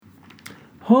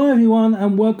Hi everyone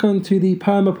and welcome to the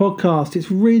Poema podcast. It's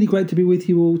really great to be with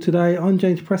you all today. I'm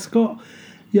James Prescott,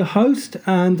 your host,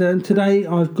 and today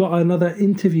I've got another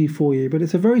interview for you, but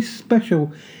it's a very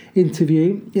special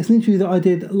interview. It's an interview that I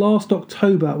did last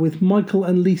October with Michael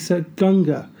and Lisa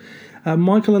Gungor.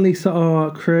 Michael and Lisa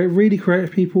are really creative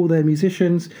people. They're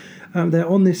musicians. They're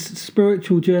on this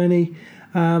spiritual journey.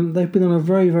 They've been on a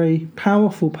very, very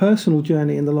powerful personal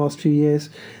journey in the last few years.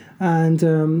 And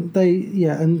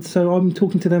so I'm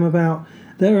talking to them about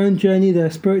their own journey, their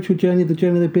spiritual journey, the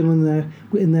journey they've been on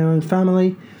in their own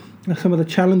family, some of the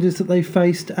challenges that they've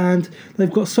faced, and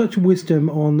they've got such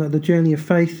wisdom on the journey of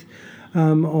faith,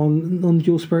 on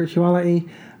dual spirituality,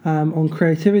 on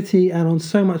creativity, and on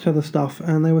so much other stuff.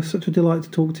 And they were such a delight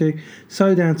to talk to,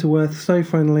 so down to earth, so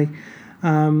friendly.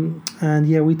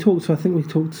 We talked. So I think we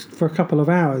talked for a couple of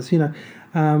hours. What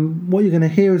you're going to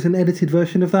hear is an edited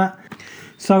version of that.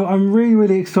 So I'm really,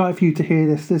 really excited for you to hear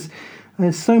this.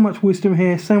 There's so much wisdom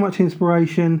here, so much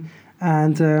inspiration,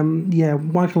 and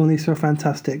Michael and Lisa are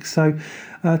fantastic. So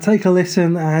take a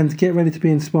listen and get ready to be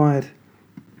inspired.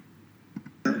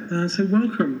 So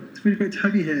welcome. It's really great to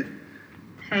have you here.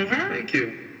 Hey. Thank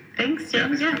you. Thanks,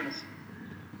 James. Yeah.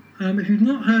 If you've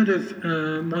not heard of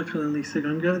Michael and Lisa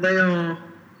Gungor, they are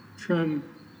from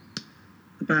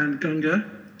the band Gungor.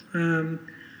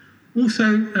 Also,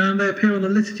 they appear on the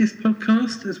Liturgist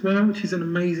podcast as well, which is an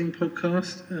amazing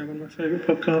podcast, one of my favourite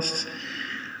podcasts.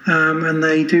 And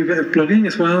they do a bit of blogging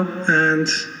as well, and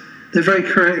they're very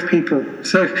creative people.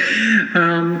 So,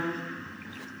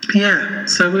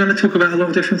 so we're going to talk about a lot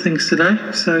of different things today.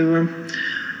 So,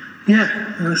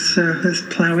 let's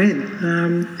plough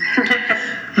in.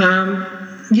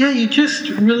 You just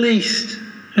released...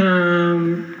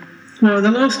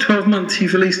 the last 12 months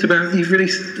you've released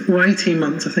 18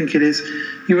 months I think it is,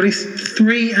 you released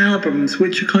 3 albums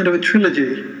which are kind of a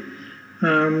trilogy,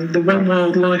 the One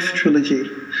Wild Life trilogy,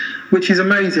 which is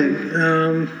amazing.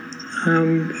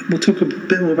 We'll talk a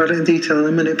bit more about it in detail in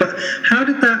a minute, but how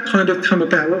did that kind of come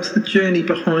about? What's the journey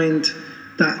behind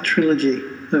that trilogy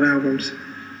of albums?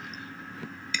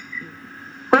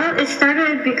 Well, it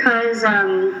started because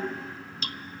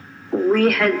we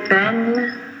had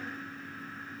been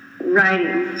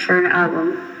writing for an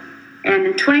album, and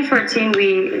in 2014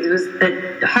 it was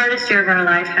the hardest year of our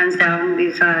life, hands down.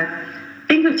 I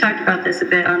think we've talked about this a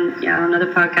bit on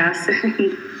other podcasts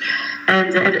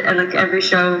and like every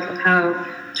show, how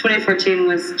 2014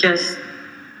 was just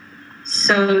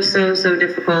so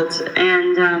difficult,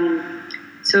 and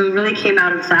so it really came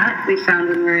out of that. We found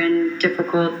when we're in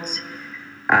difficult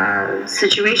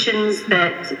situations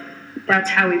that's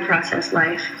how we process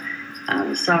life.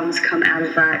 Songs come out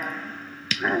of that.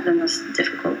 The most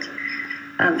difficult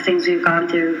things we've gone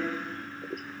through.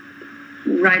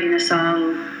 Writing a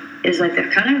song is like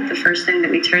the first thing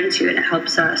that we turn to, and it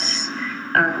helps us.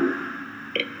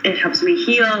 It helps me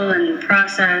heal and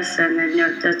process, and then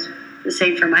that's the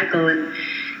same for Michael. And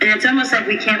it's almost like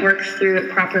we can't work through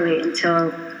it properly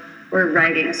until we're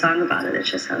writing a song about it. It's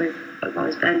just how I've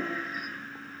always been.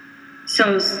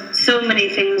 So many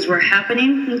things were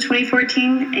happening in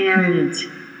 2014, and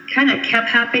kind of kept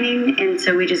happening, and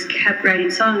so we just kept writing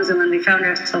songs. And when we found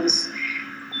ourselves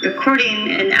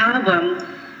recording an album,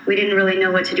 we didn't really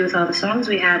know what to do with all the songs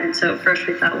we had, and so at first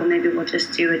we thought, well, maybe we'll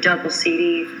just do a double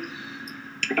CD.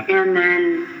 And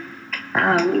then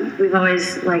we've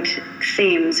always liked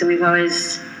themes, and we've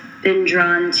always been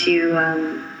drawn to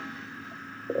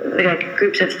like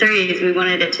groups of threes. We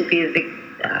wanted it to be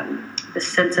the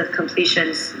sense of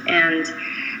completions, and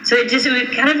so it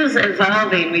kind of was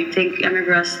evolving. I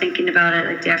remember us thinking about it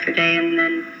like day after day, and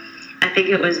then I think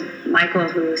it was Michael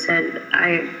who said,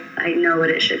 I know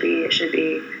what it should be. It should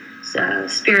be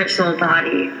spirit, soul,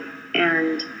 body.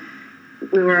 And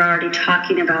we were already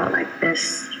talking about like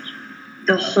this,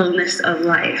 the wholeness of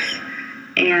life.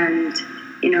 And,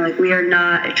 we are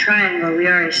not a triangle, we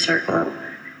are a circle.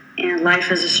 And life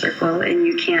is a circle, and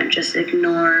you can't just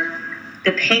ignore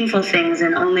the painful things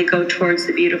and only go towards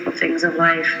the beautiful things of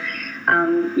life.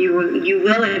 You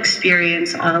will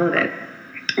experience all of it.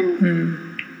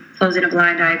 And closing a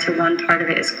blind eye to one part of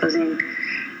it is closing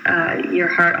your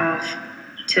heart off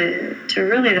to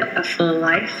really a full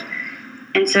life.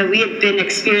 And so we had been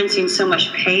experiencing so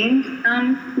much pain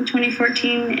in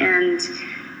 2014, and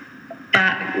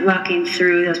that walking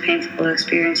through those painful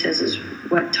experiences is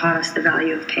what taught us the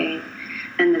value of pain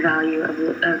and the value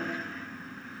of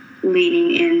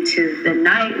leaning into the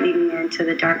night, leaning into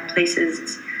the dark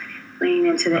places, leaning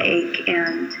into the ache.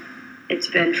 And it's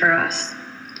been for us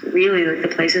really like the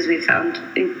places we've found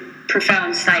in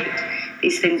profound sight,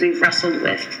 these things we've wrestled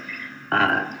with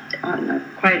on a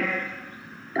quite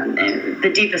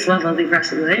the deepest level we've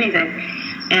wrestled with anything,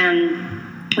 and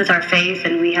with our faith.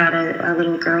 And we had a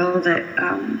little girl that,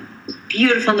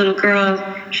 beautiful little girl.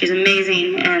 She's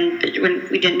amazing. And when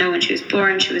we didn't know when she was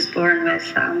born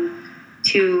with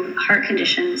 2 heart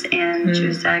conditions, and she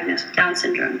was diagnosed with Down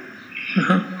syndrome.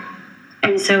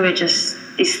 And so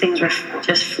these things were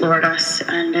just floored us.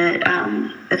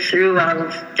 And through all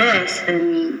of this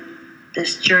and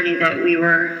this journey that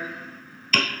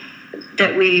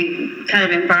we kind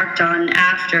of embarked on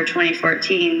after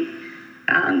 2014,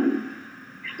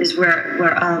 is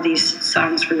where all these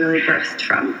songs were really birthed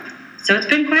from. So it's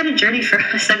been quite a journey for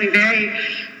us. I mean, very,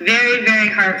 very, very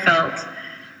heartfelt.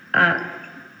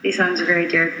 These songs are very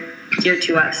dear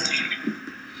to us.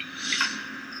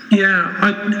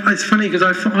 Yeah, it's funny because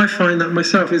I find that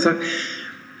myself. Is like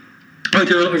I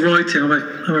do a lot of writing. I'm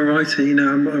a writer,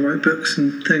 I write books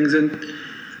and things, and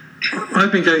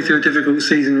I've been going through a difficult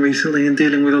season recently and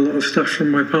dealing with a lot of stuff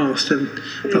from my past and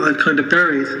that I've kind of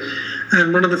buried.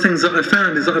 And one of the things that I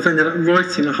found is that I've ended up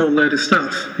writing a whole load of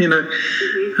stuff, and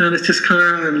it's just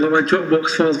kind of like my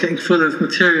Dropbox files getting full of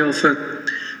material for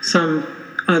some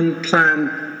unplanned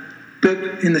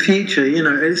book in the future.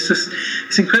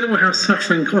 It's incredible how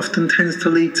suffering often tends to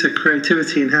lead to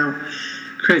creativity, and how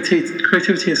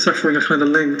creativity and suffering are kind of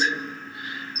linked.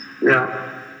 Yeah,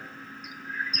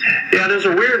 there's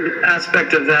a weird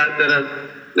aspect of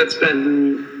that's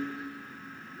been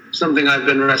something I've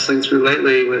been wrestling through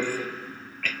lately with,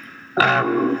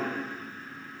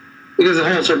 because the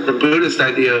whole sort of Buddhist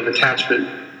idea of attachment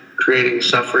creating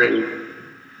suffering,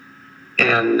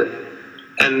 and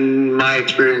my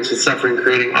experience with suffering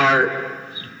creating art,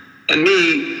 and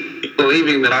me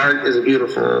believing that art is a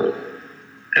beautiful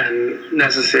and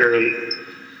necessary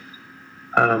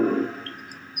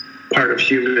part of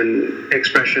human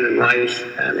expression and life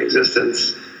and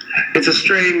existence. It's a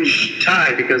strange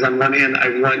tie, because on one hand I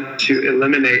want to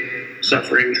eliminate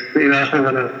suffering. I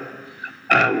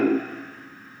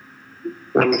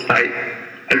want to fight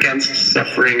against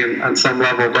suffering on some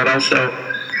level, but also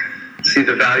see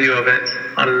the value of it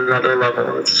on another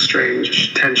level. It's a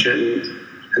strange tension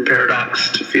and paradox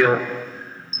to feel,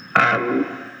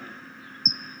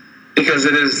 because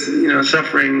it is,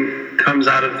 suffering comes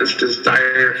out of this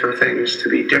desire for things to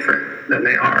be different than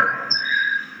they are.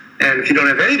 And if you don't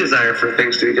have any desire for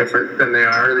things to be different than they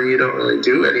are, then you don't really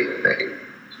do anything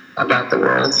about the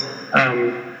world,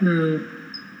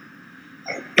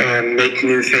 and make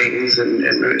new things.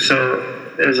 And so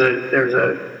there's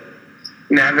a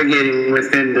navigating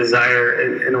within desire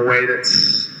in a way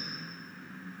that's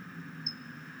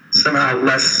somehow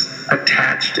less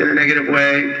attached in a negative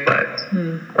way, but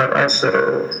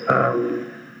also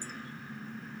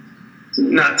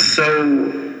not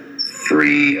so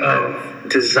free of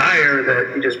desire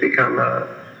that you just become a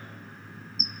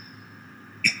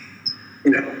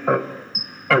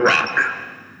rock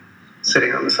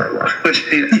sitting on the sidewalk, which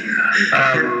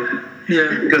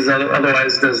because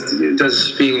otherwise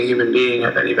does being a human being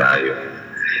have any value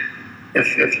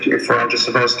if we're all just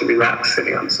supposed to be rocks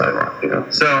sitting on the sidewalk,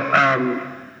 So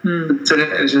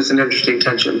it's just an interesting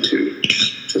tension to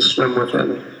swim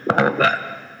within all of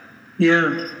that.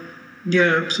 Yeah,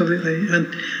 absolutely. And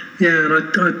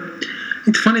I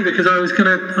it's funny because I was going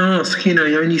to ask,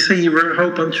 and you say you wrote a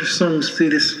whole bunch of songs through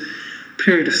this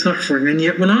period of suffering, and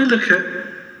yet when I put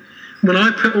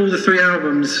all the 3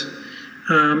 albums,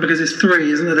 because it's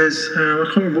 3, isn't it? There's I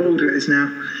can't remember what order it is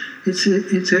now. It's a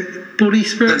Body,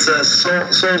 Spirit. It's a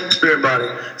soul, Spirit, Body.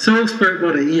 Soul, Spirit,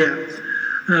 Body. Yeah,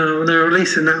 they're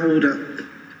released in that order,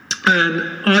 and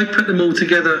I put them all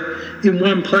together in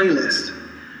one playlist,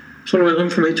 following on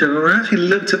from each other. And I actually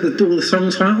looked at all the song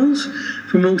titles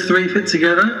from all 3 put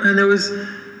together, and it was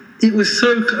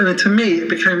so. And to me, it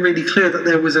became really clear that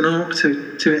there was an arc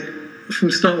to it from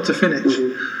start to finish.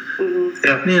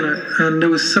 Yeah. And there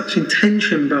was such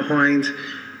intention behind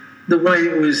the way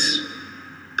it was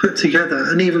put together,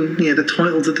 and even the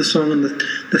titles of the song and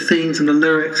the themes and the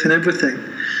lyrics and everything.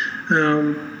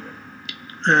 And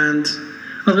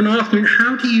I was going to ask you,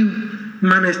 how do you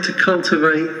manage to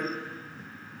cultivate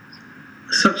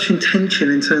such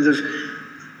intention in terms of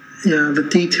the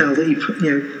detail that you put,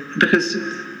 because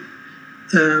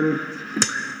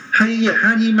how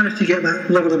do you manage to get that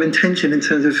level of intention in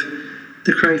terms of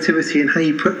the creativity, and how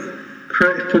you put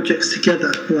creative projects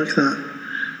together like that?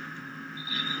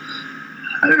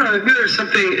 I don't know. I think there's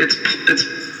something. It's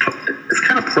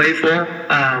kind of playful.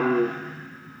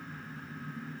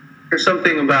 There's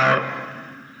something about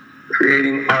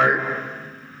creating art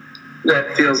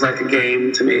that feels like a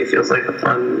game to me. It feels like a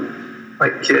fun,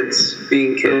 like kids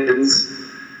being kids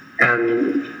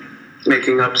and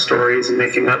making up stories and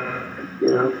making up,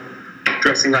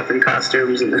 dressing up in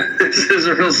costumes, and there's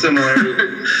a real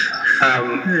similarity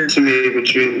to me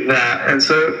between that. And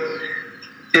so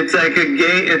it's like a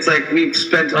game. It's like we've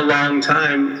spent a long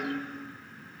time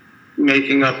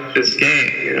making up this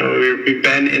game. You know, we've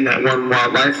been in that One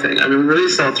Wild Life thing. I mean, we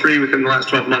released all 3 within the last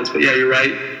 12 months, but yeah, you're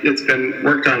right. It's been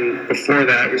worked on before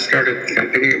that. We started kind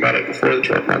of thinking about it before the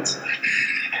 12 months.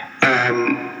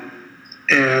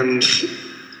 And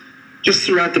just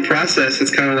throughout the process,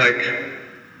 it's kind of like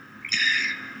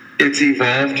it's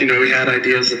evolved. You know, we had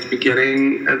ideas at the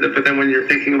beginning, but then when you're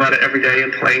thinking about it every day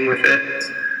and playing with it,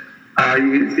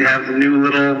 you have new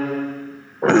little,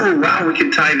 oh, wow, we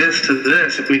could tie this to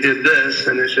this if we did this.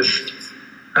 And it's just,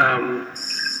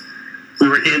 we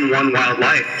were in One Wild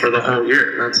Life for the whole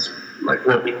year. That's like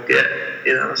what we did,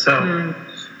 you know. So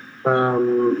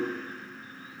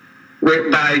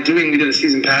we did a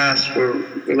season pass where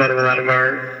we let a lot of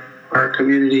our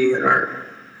community and our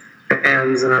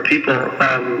fans and our people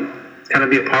kind of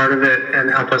be a part of it and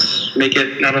help us make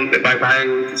it, not only by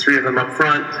buying the 3 of them up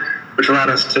front, which allowed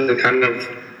us to kind of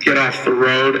get off the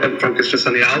road and focus just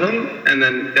on the album. And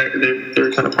then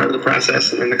they're kind of part of the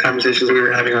process. And then the conversations that we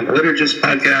were having on the Liturgist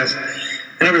podcast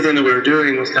and everything that we were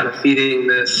doing was kind of feeding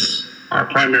this, our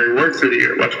primary work through the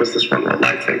year, which was this One World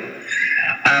Life thing.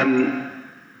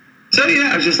 So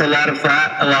yeah, it was just a lot of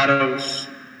thought, a lot of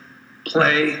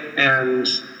play, and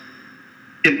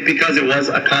because it was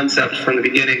a concept from the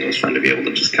beginning, it was fun to be able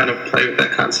to just kind of play with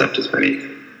that concept as many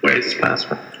ways as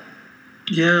possible.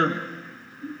 Yeah.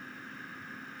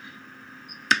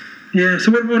 Yeah.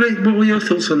 So what were your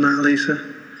thoughts on that, Lisa?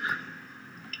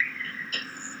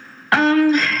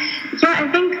 Yeah, I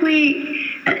think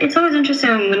it's always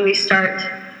interesting when we start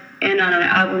in on an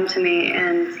album to me,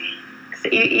 and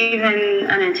even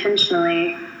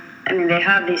unintentionally, I mean, they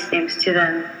have these themes to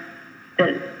them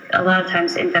that a lot of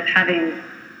times end up having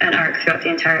an arc throughout the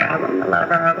entire album. A lot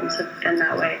of our albums have been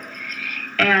that way.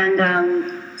 And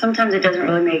sometimes it doesn't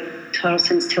really make total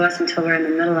sense to us until we're in the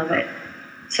middle of it.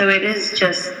 So it is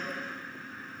just,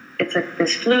 it's like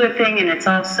this fluid thing, and it's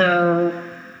also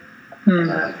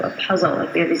a puzzle.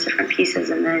 Like, we have these different pieces,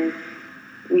 and then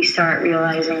we start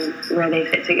realizing where they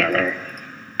fit together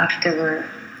after we're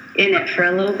in it for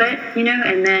a little bit, you know?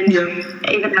 And then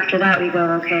even after that, we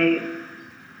go, okay,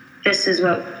 this is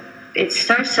what it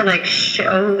starts to like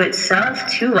show itself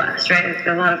to us, right? Like,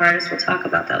 a lot of artists will talk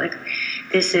about that. Like,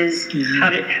 this is how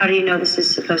do you know this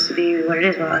is supposed to be what it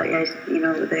is? Well,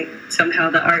 like, somehow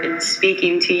the art is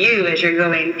speaking to you as you're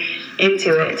going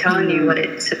into it, telling you what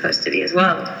it's supposed to be as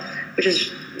well, which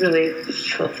is really a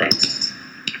cool thing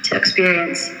to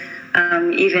experience.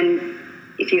 Even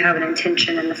if you have an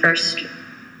intention in the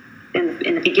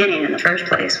beginning, in the first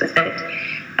place with it,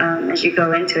 as you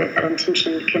go into it, that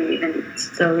intention can even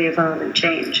slowly evolve and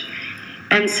change.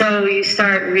 And so you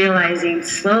start realizing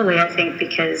slowly, I think,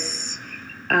 because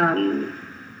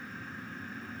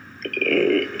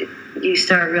you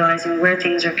start realizing where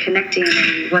things are connecting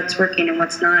and what's working and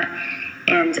what's not.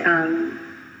 And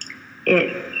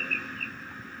it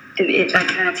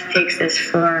kind of takes this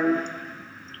form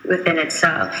within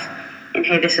itself. And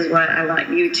hey, this is what I want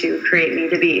you to create me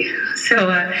to be. So,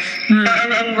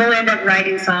 and we'll end up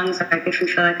writing songs like, if we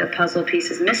feel like a puzzle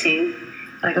piece is missing,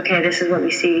 like, okay, this is what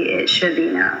we see it should be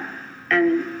now.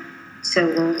 And so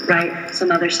we'll write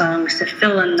some other songs to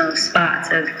fill in those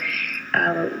spots of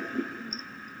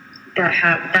that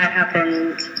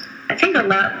happened. I think a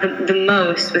lot, the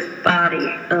most with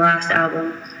Body, the last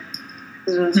album,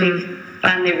 is once we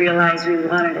finally realized we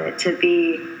wanted it to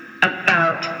be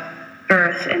about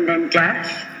birth and then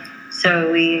death.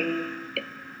 So we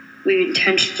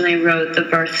intentionally wrote the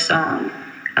birth song.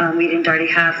 We didn't already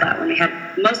have that when we had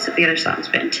most of the other songs,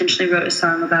 but intentionally wrote a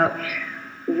song about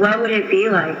what would it be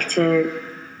like to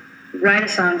write a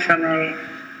song from a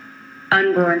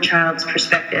unborn child's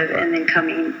perspective and then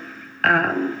coming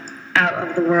out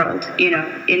of the world,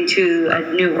 into a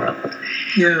new world.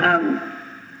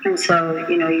 And so,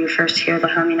 you first hear the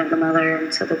humming of the mother,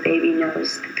 and so the baby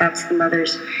knows that that's the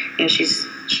mother's,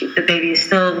 the baby is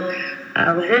still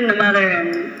within the mother,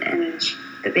 and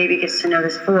the baby gets to know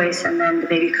this voice, and then the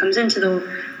baby comes into the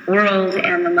world,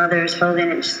 and the mother is holding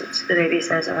it, the baby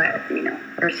says,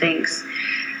 or thinks,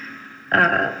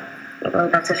 well,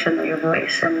 that's a familiar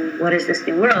voice, and what is this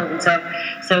new world? And so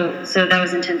that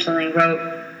was intentionally wrote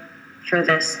for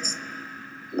this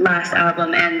last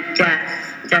album, and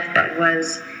Deathbed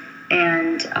was,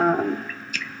 and I'm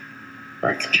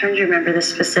trying to remember the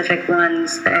specific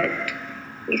ones that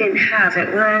we didn't have. There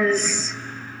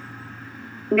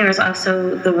was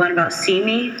also the one about see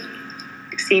me,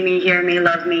 hear me,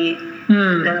 love me.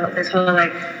 This whole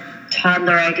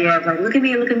toddler idea of like, look at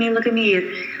me, look at me, look at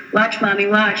me, watch mommy,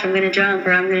 watch, I'm going to jump,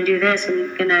 or I'm going to do this,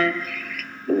 I'm going to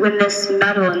win this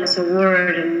medal and this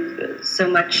award, and so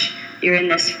much you're in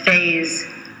this phase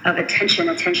of attention,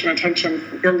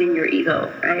 building your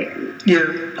ego, right?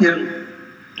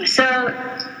 So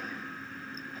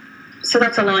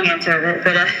that's a long answer of it,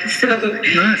 but no, it's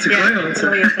a great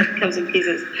answer. It comes in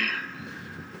pieces.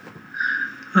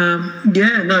 I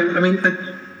mean,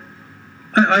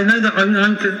 I know that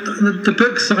the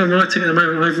books that I'm writing at the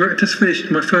moment, I've just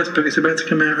finished my first book, it's about to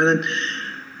come out, and then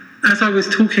as I was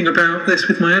talking about this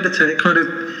with my editor, it kind of,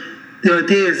 the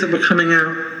ideas that were coming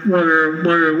out while we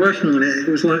were working on it, it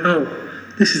was like, oh,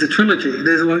 this is a trilogy.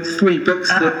 There's like 3 books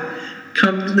that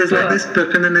come, there's like this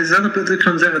book, and then there's another book that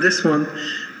comes out of this one,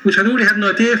 which I'd already had an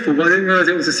idea for, but I didn't realise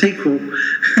it was a sequel. I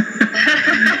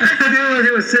didn't realise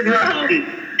it was a sequel. Wow.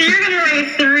 You're going to write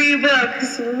 3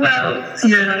 books. Wow. That's a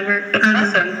lot of work.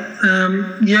 That's awesome.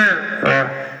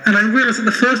 And I realised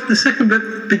that the second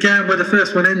book began where the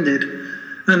first one ended,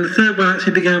 and the third one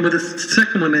actually began where the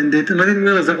second one ended, and I didn't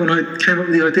realise that when I came up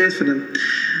with the ideas for them.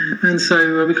 And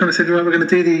so we kind of said, right, we're going to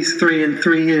do these 3 in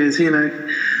 3 years, you know.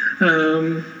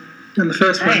 And the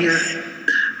first one,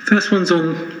 first one's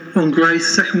on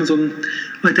grace, the second one's on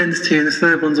identity, and the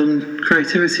third one's on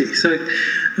creativity. So,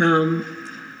 cool.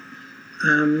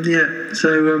 I'm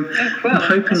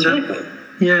hoping That's that, really cool.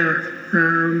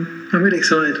 I'm really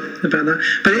excited about that.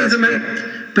 But it is amazing.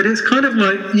 But it's kind of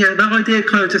like, that idea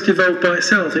kind of just evolved by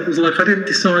itself. It was like I didn't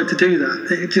decide to do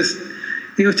that.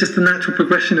 It was just the natural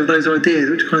progression of those ideas,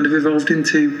 which kind of evolved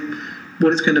into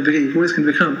what it's going to be, what it's going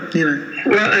to become, you know.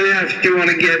 Well, if you want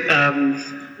to get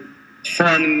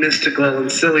fun, mystical, and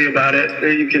silly about it,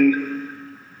 you can.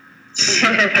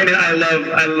 I mean, I love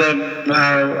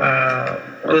how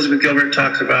Elizabeth Gilbert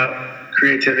talks about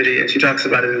creativity, and she talks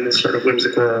about it in this sort of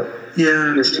whimsical,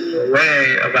 mystical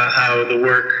way about how the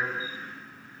work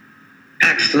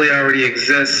actually already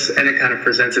exists, and it kind of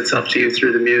presents itself to you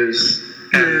through the muse,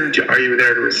 and are you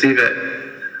there to receive it?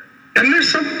 And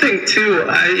there's something too,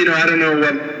 I don't know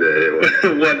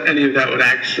what any of that would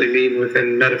actually mean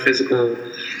within metaphysical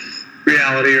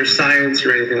reality or science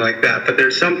or anything like that, but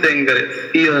there's something that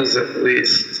it feels, at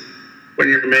least when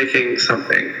you're making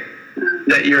something,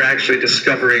 that you're actually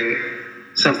discovering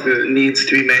something that needs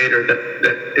to be made, or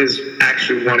that is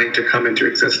actually wanting to come into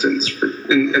existence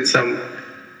in some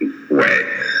way.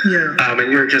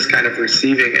 And you're just kind of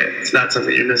receiving it. It's not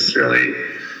something you're necessarily,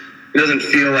 it doesn't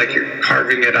feel like you're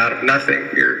carving it out of nothing.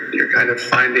 You're kind of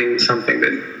finding something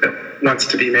that wants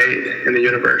to be made in the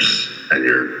universe, and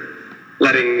you're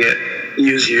letting it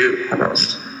use you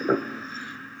almost.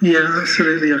 Yeah,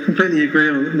 absolutely. I completely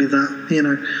agree with that. You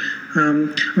know, I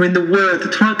mean, the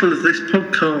title of this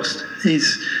podcast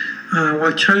is,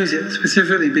 I chose it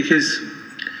specifically because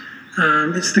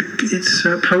it's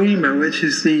Poema, which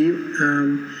is the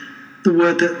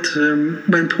word that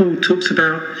when Paul talks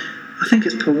about, I think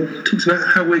it's Paul, talks about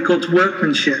how we're God's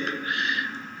workmanship.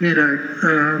 You know,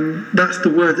 that's the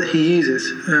word that he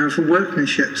uses for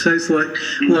workmanship. So it's like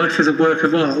life is a work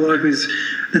of art. Life is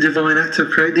the divine act of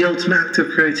the ultimate act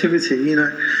of creativity. You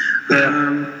know,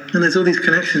 and there's all these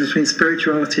connections between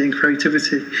spirituality and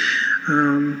creativity.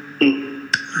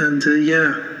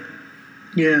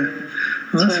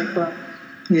 That's very cool.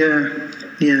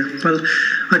 Well,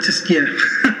 I just,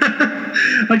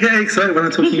 I get excited when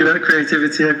I'm talking about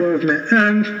creativity, I've got to admit.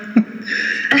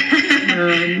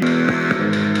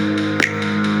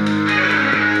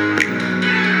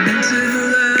 Into the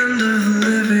land of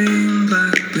living,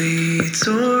 black bleeds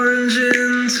orange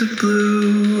into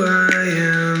blue. I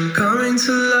am coming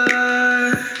to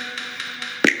life.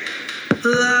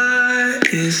 Light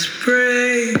is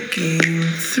breaking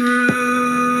through.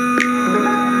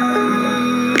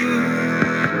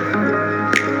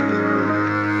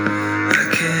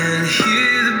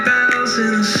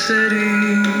 In the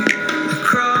city,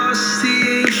 across the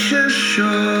ancient shore,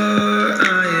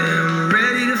 I am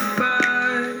ready to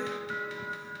fight.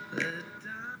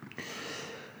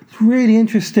 It's really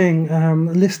interesting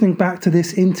listening back to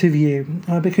this interview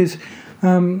because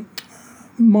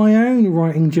my own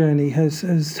writing journey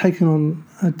has taken on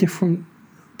a different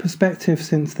perspective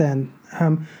since then.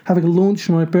 Having launched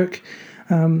my book,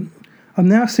 I'm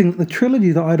now seeing that the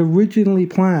trilogy that I'd originally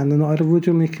planned and that I'd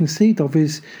originally conceived of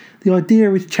the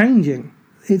idea is changing.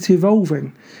 It's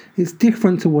evolving. It's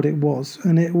different to what it was,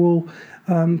 and it will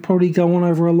probably go on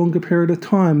over a longer period of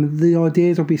time. The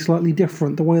ideas will be slightly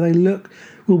different. The way they look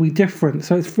will be different.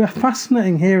 So it's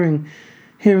fascinating hearing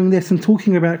this and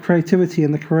talking about creativity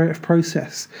and the creative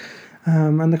process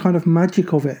and the kind of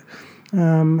magic of it.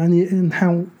 and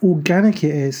how organic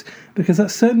it is, because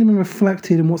that's certainly been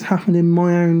reflected in what's happened in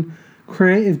my own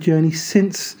creative journey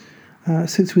since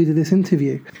we did this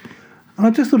interview. I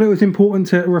just thought it was important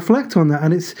to reflect on that,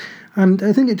 and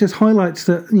I think it just highlights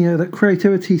that that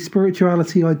creativity,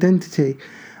 spirituality, identity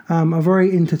are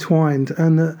very intertwined,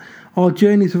 and that our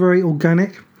journeys are very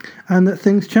organic, and that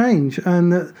things change,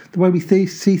 and that the way we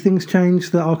see things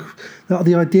change, that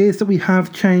the ideas that we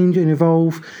have change and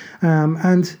evolve,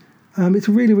 and it's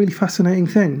a really, really fascinating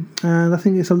thing. And I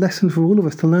think it's a lesson for all of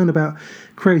us to learn about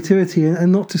creativity,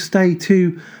 and not to stay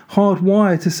too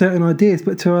hardwired to certain ideas,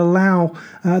 but to allow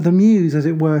the muse, as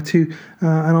it were, to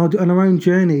and our own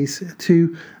journeys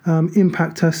to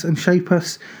impact us and shape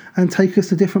us and take us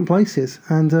to different places.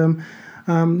 And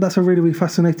that's a really, really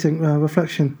fascinating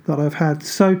reflection that I've had.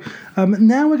 So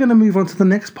now we're going to move on to the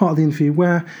next part of the interview,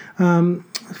 where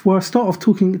I start off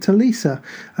talking to Lisa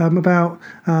about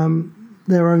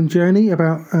their own journey,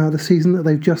 about the season that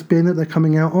they've just been, that they're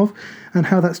coming out of, and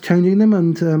how that's changing them,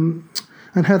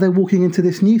 and how they're walking into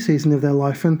this new season of their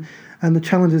life, and the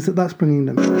challenges that that's bringing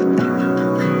them.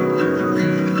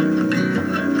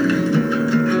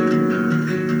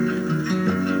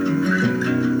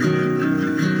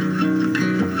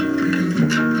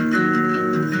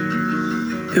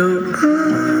 Your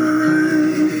eyes,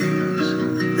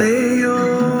 they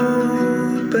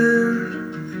open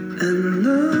and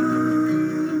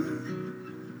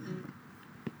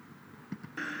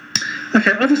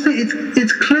Okay, obviously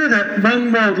it's clear that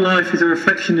One World Life is a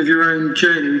reflection of your own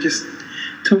journey. We just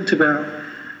talked about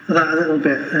that a little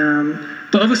bit.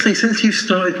 But obviously, since you've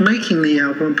started making the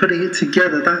album and putting it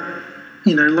together, that,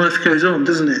 life goes on,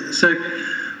 doesn't it? So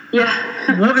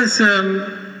yeah. What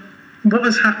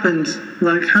has happened?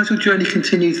 Like, how's your journey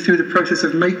continued through the process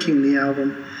of making the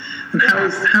album? And how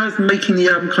has making the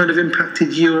album kind of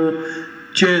impacted your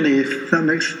journey, if that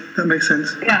makes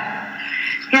sense?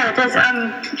 Yeah, it does.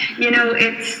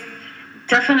 It's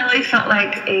definitely felt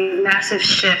like a massive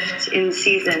shift in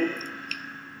season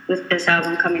with this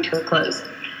album coming to a close,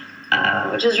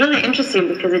 which is really interesting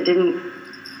because it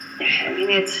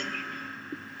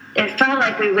felt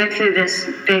like we went through this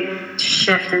big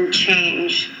shift and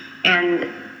change, and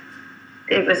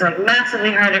it was like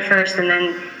massively hard at first, and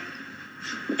then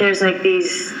there's like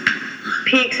these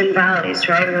peaks and valleys,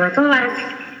 right? We're like,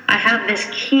 I have this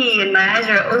key and my eyes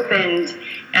are opened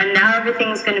and now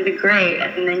everything's going to be great,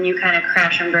 and then you kind of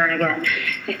crash and burn again.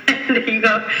 And then you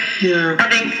go, yeah. I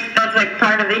think that's like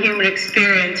part of the human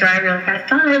experience, right? You're like, I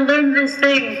thought I learned this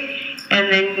thing,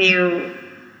 and then you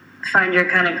find you're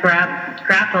kind of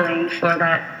grappling for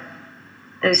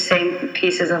those same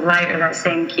pieces of light, or that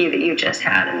same key that you just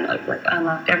had, and like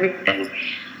unlocked everything.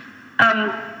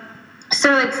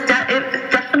 So it's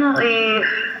definitely,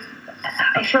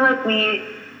 I feel like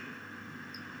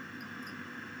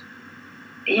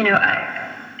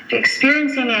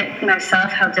experiencing it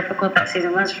myself, how difficult that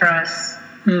season was for us.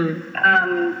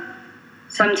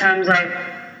 Sometimes I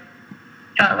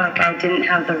felt like I didn't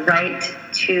have the right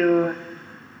to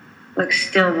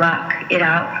still lock it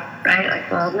out, right?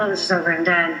 Like, well, no, this is over and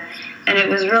done. And it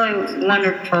was really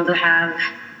wonderful to have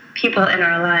people in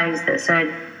our lives that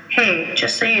said, hey,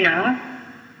 just so you know,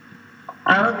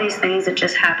 all of these things that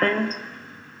just happened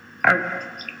are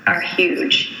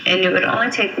huge, and it would only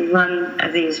take one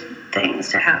of these things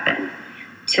to happen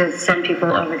to send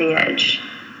people over the edge.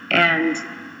 And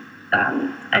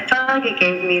I felt like it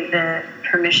gave me the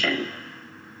permission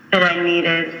that I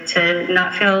needed to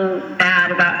not feel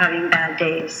bad about having bad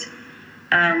days.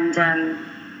 And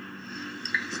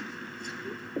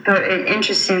but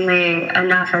interestingly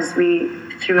enough, as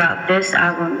throughout this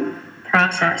album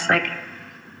process,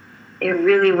 it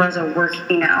really was a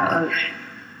working out of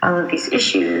all of these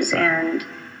issues, and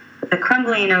the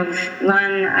crumbling of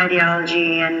one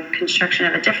ideology and construction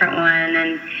of a different one,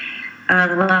 and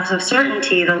the loss of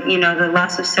certainty, the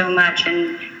loss of so much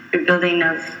and rebuilding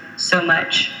of so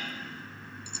much.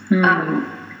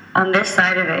 On this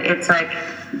side of it, it's like,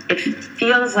 it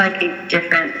feels like a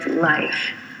different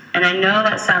life. And I know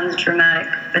that sounds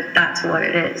dramatic, but that's what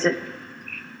it is.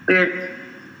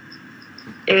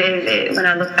 When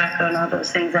I look back on all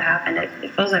those things that happened,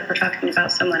 it feels like we're talking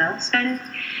about someone else, kind of,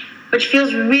 which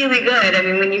feels really good. I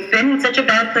mean, when you've been in such a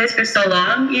bad place for so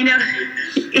long, even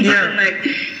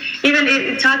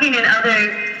talking in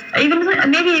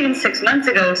maybe even 6 months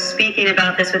ago, speaking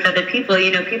about this with other people,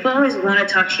 people always want to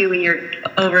talk to you when you're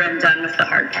over and done with the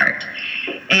hard part.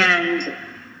 And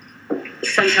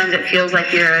sometimes it feels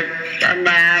like you're a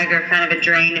nag or kind of a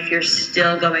drain if you're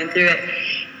still going through it.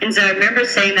 And so I remember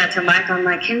saying that to Michael. I'm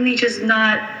like, can we just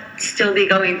not still be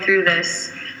going through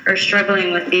this or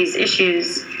struggling with these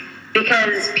issues?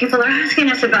 because people are asking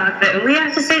us about that, and we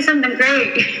have to say something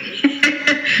great.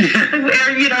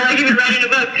 Or, you know, like even writing a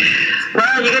book.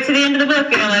 Well, you get to the end of the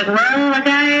book, and you're like, well,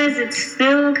 guys, it's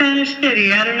still kind of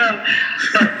shitty. I don't know,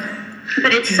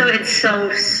 but it's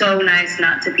so nice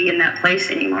not to be in that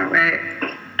place anymore, where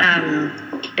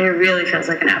it really feels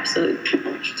like an absolute,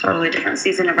 totally different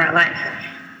season of our life.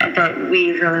 That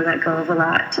we've really let go of a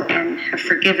lot and have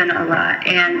forgiven a lot,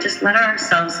 and just let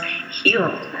ourselves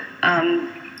heal.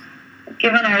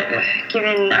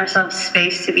 Giving ourselves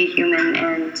space to be human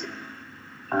and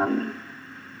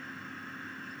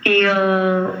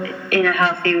feel in a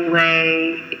healthy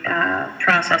way,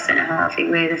 process in a healthy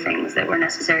way the things that were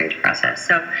necessary to process.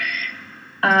 So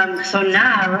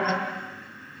now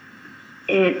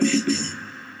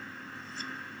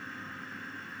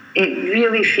it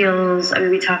really feels, I mean,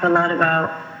 we talk a lot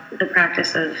about the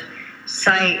practice of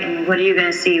sight and what are you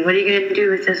going to see? What are you going to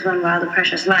do with this one wild and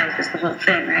precious life? Is the whole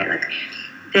thing, right? Like,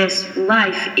 this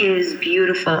life is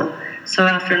beautiful. So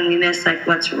often we miss like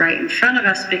what's right in front of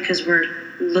us because we're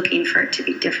looking for it to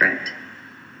be different.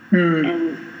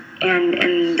 And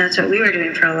that's what we were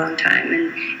doing for a long time.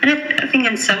 And I think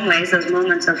in some ways those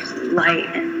moments of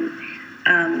light and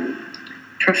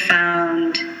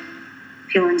profound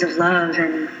feelings of love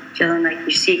and feeling like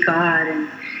you see God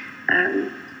and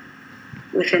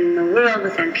within the world,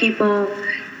 within people,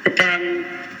 but then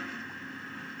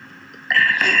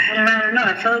I don't know.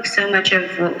 I feel like so much of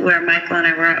where Michael and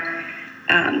I were at,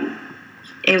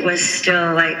 it was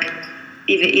still like,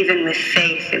 even with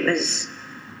faith,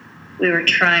 we were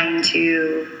trying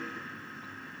to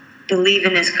believe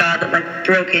in this God that like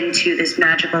broke into this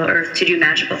magical earth to do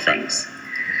magical things.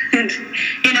 And,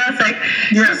 you know, it's like,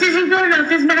 this isn't good enough,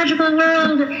 this magical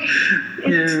world.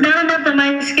 It's not enough that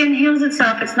my skin heals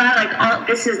itself. It's not like,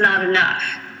 this is not enough.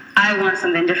 I want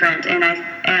something different. And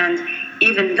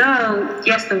even though,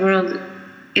 yes, the world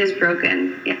is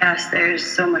broken, yes, there's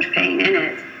so much pain in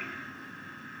it,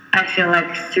 I feel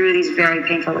like through these very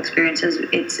painful experiences,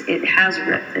 it has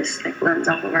ripped this like lens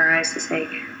off of our eyes to say,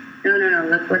 no,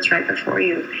 look what's right before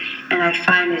you. And I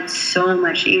find it so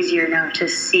much easier now to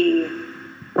see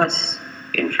what's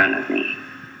in front of me,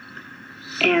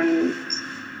 and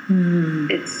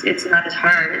it's not as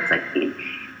hard. It's like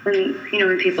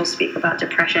when people speak about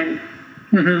depression,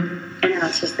 and how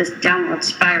it's just this downward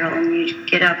spiral, and you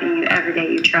get up and every day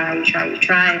you try, and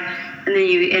then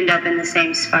you end up in the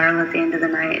same spiral at the end of the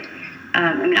night.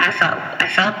 I mean, I felt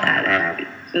that. I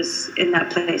was in that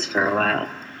place for a while,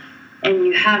 and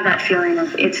you have that feeling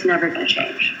of it's never going to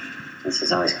change. This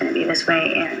is always going to be this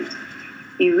way, and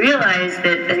you realize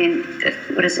that, I mean,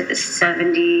 what is it,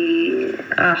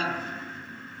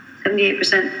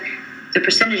 78%, the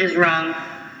percentage is wrong.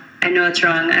 I know it's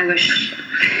wrong. I wish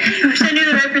I knew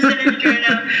the right percentage right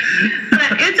now.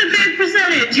 But it's a big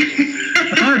percentage.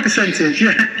 A high percentage,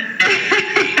 yeah.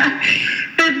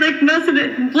 But like most of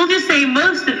it, we'll just say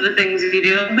most of the things you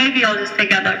do. Maybe I'll just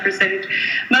take out that percentage.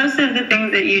 Most of the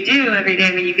things that you do every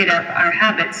day when you get up are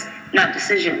habits, not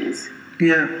decisions.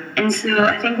 Yeah. And so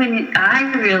I think when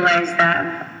I realized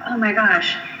that, oh my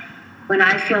gosh, when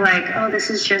I feel like, oh, this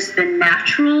is just the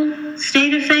natural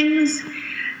state of things,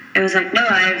 it was like, no,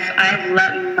 I've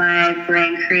let my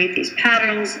brain create these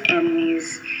patterns and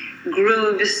these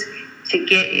grooves to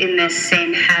get in this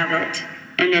same habit.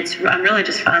 And I'm really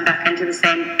just falling back into the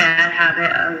same bad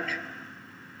habit of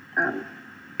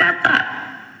bad thought.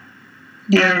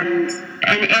 Yeah. And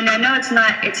I know it's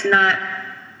not.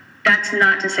 That's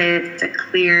not to say that it's a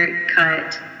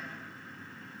clear-cut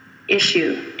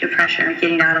issue, depression, or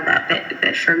getting out of that.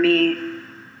 But for me,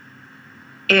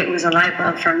 it was a light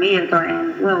bulb for me of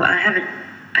going, whoa, I have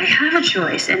a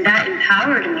choice. And that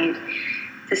empowered me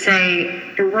to say,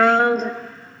 the world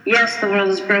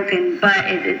is broken, but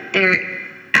there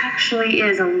actually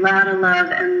is a lot of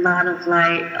love and a lot of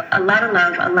light, a lot of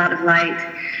love, a lot of light,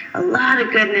 a lot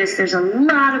of goodness. There's a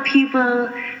lot of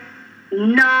people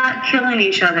not killing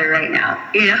each other right now.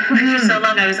 You know, for so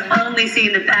long I was only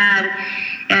seeing the bad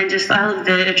and just all of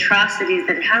the atrocities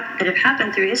that have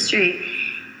happened through history.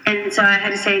 And so I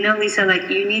had to say, no, Lisa, like,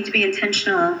 you need to be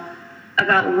intentional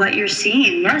about what you're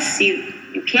seeing. Yes, you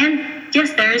can.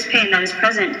 Yes, there is pain that is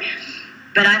present.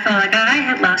 But I felt like I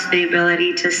had lost the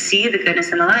ability to see the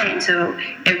goodness and the light. And so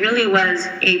it really was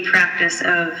a practice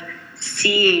of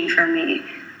seeing for me,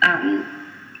 a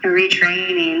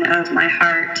retraining of my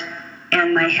heart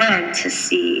and my head to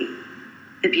see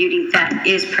the beauty that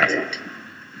is present.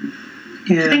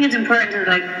 Yeah. I think it's important to,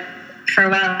 like, for a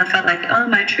while I felt like, oh,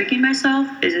 am I tricking myself?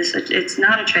 It's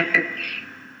not a trick.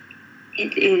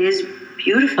 It is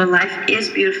beautiful. Life is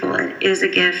beautiful. It is a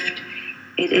gift.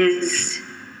 It is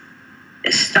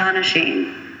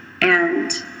astonishing.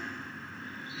 And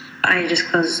I just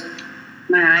closed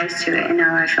my eyes to it, and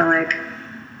now I feel like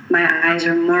my eyes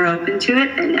are more open to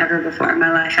it than ever before in my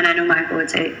life. And I know Michael would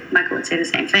say the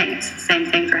same thing. It's the same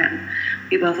thing for him.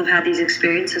 We both have had these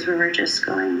experiences where we're just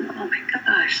going, oh my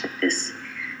gosh, like this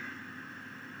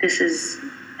is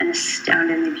an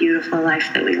astoundingly beautiful life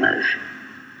that we live.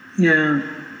 Yeah,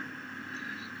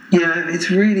 it's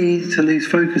really easy to lose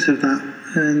focus of that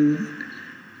and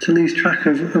to lose track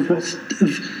of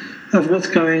what's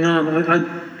going on.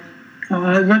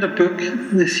 I read a book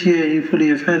this year. You probably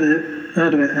have heard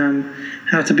of it.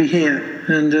 How to Be Here,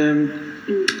 and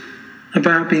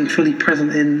about being fully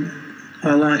present in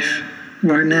our life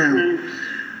right now. And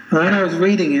when I was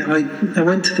reading it, I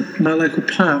went to my local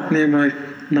park near my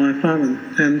apartment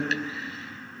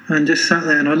and just sat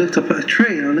there, and I looked up at a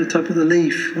tree, and I looked up at the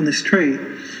leaf on this tree,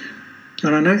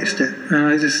 and I noticed it, and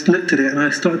I just looked at it, and I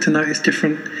started to notice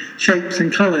different shapes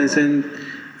and colours and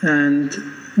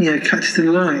catches the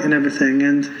light and everything,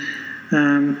 and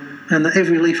that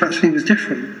every leaf actually was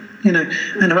different, and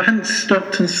if I hadn't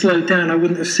stopped and slowed down, I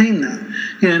wouldn't have seen that.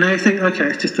 Now you think, okay,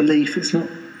 it's just a leaf, it's not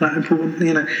that important,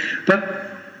 but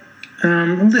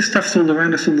all this stuff's all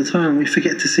around us all the time. We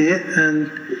forget to see it,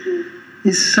 and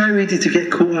it's so easy to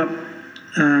get caught up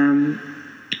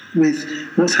with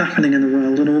what's happening in the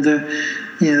world and all the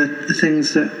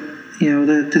things that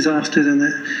the disasters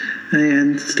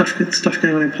and stuff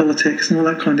going on in politics and all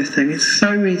that kind of thing. It's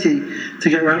so easy to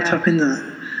get wrapped up in that,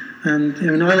 and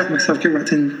I let myself get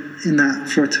wrapped in that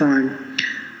for a time,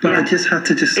 but I just had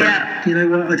to just say, you know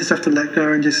what, I just have to let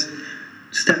go and just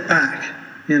step back.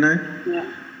 It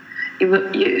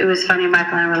was funny.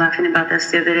 Michael and I were laughing about this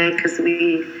the other day because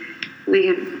we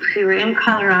were in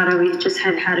Colorado. We just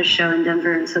had a show in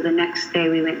Denver, and so the next day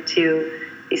we went to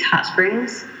these hot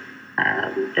springs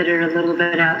that are a little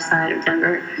bit outside of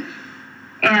Denver.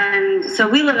 And so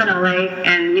we live in LA,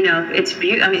 and it's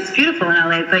beautiful in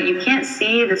LA, but you can't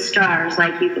see the stars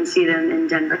like you can see them in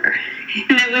Denver.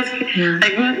 And it was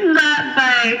like not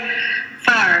by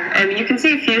far. I mean, you can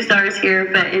see a few stars here,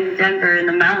 but in Denver, in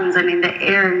the mountains, I mean, the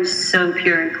air is so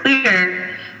pure and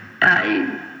clear.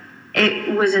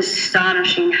 It was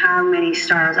astonishing how many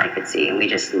stars I could see, and we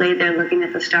just laid there looking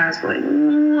at the stars,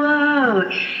 going, "Whoa!"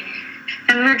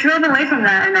 And we were drove away from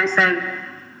that, and I said,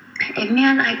 "Hey,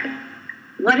 man,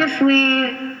 what if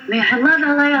I love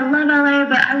LA,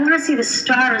 but I want to see the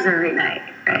stars every night,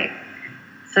 right?"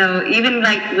 So even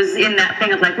was in that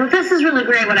thing of well, this is really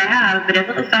great what I have, but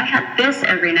if I had this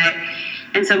every night.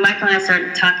 And so Michael and I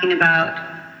started talking about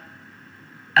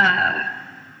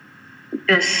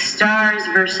the stars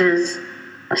versus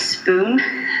a spoon.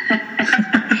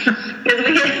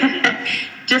 Because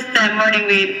just that morning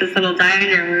we ate this little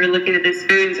diner, we were looking at the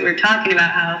spoons, we were talking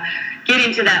about how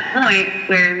getting to that point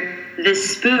where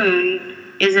this spoon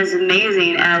is as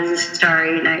amazing as a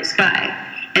starry night sky.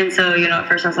 And so, at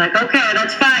first I was like, okay,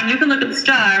 that's fine. You can look at the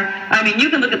star. You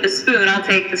can look at the spoon. I'll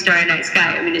take the starry night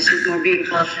sky. It's just more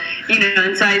beautiful,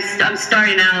 And so I'm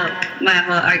starting out my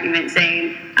whole argument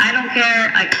saying, I don't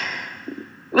care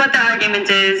what the argument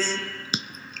is.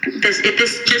 This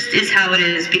just is how it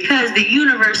is, because the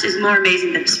universe is more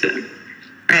amazing than a spoon,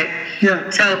 right? Yeah.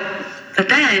 So, but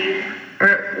then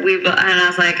and I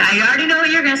was like, I already know what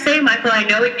you're going to say, Michael. I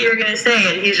know what you're going to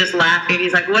say. And he's just laughing.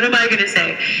 He's like, what am I going to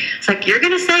say? It's like, you're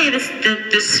going to say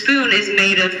the spoon is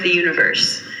made of the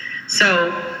universe.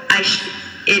 So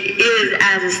it is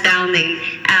as astounding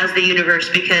as the universe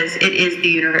because it is the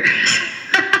universe.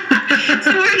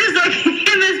 So we're just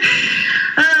in this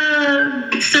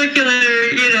circular,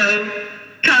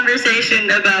 conversation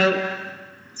about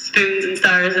spoons and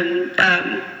stars and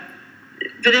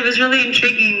but it was really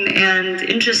intriguing and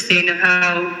interesting of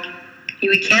how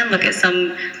we can look at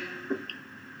some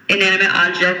inanimate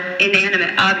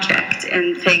object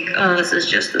and think, oh, this is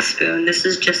just a spoon, this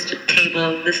is just a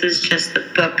table, this is just a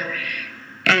book.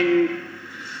 And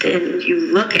then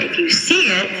if you see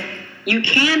it, you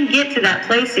can get to that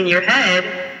place in your head,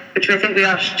 which I think we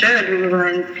all should.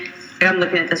 I'm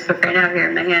looking at this book right now here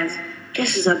in my hands.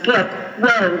 This is a book.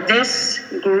 Whoa, this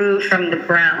grew from the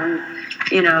ground,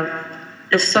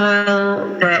 the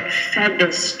soil that fed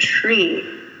this tree.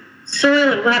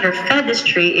 Soil and water fed this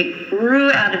tree. It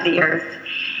grew out of the earth.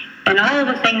 And all of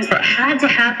the things that had to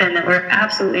happen that were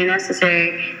absolutely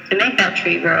necessary to make that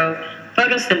tree grow,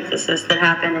 photosynthesis that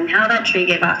happened, and how that tree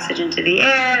gave oxygen to the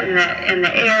air, and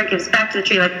the air gives back to the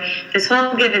tree, this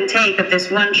whole give and take of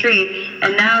this one tree.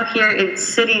 And now here it's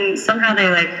sitting, somehow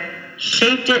they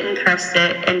shaped it and pressed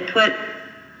it and put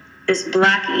this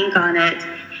black ink on it.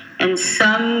 And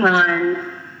someone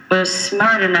was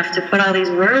smart enough to put all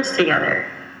these words together.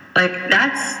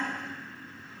 That's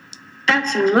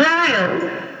that's wild.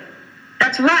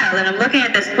 That's wild. And I'm looking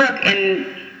at this book, and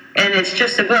it's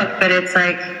just a book, but it's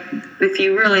like, if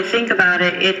you really think about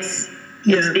it, it's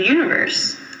the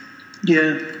universe.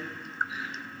 Yeah.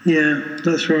 Yeah,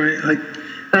 that's right.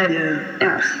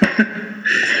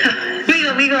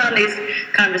 We go on these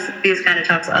kind of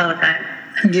talks all the time.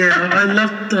 Yeah, I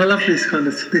love this kind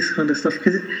of stuff,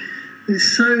 because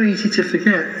it's so easy to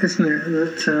forget, isn't it?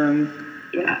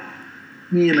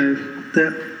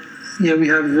 That that we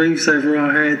have roofs over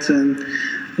our heads, and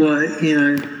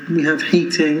we have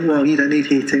heating. Well, you don't need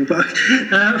heating, but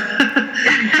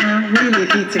we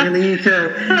need heating in the UK.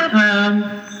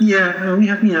 We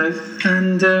have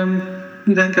and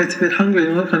we don't go to bed hungry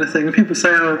and all that kind of thing. And people say,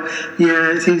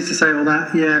 it's easy to say all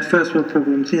that. Yeah, first world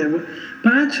problems. Yeah,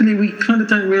 but actually, we kind of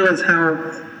don't realise how.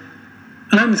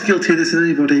 And I'm as guilty of this as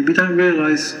anybody. We don't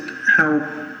realise how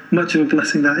much of a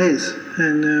blessing that is,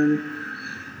 and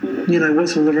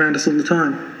what's all around us all the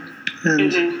time,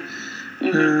 and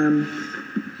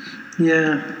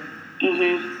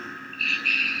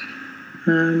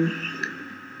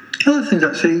other things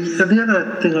actually. The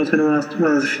other thing I was going to ask.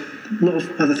 Well, there's a lot of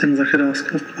other things I could ask.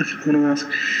 I want to ask,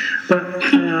 but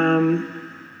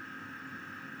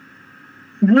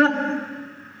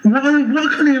what are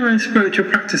kind of your own spiritual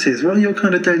practices? What are your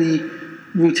kind of daily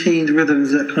routines,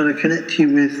 rhythms that kind of connect you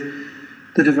with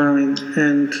the divine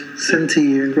and center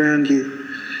you and ground you?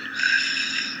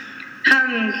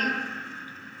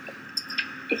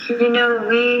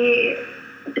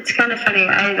 It's kind of funny.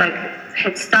 I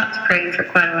had stopped praying for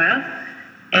quite a while,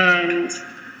 and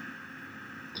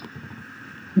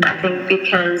I think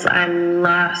because I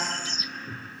lost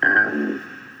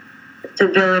the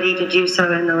ability to do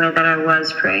so in the way that I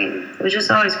was praying. I was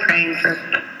just always praying for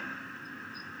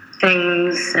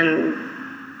things, and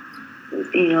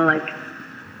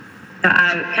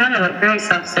kind of very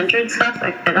self-centered stuff,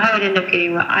 like that I would end up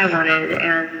getting what I wanted,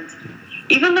 and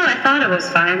even though I thought it was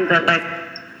fine, but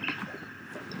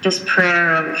just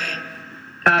prayer of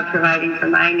God providing for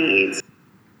my needs.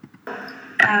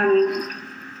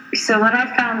 So what I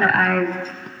found that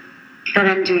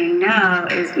I'm doing now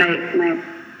is my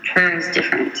prayer is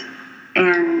different,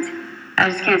 and I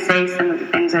just can't say some of the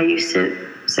things I used to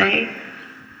say,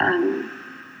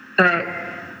 but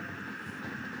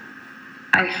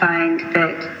I find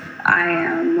that I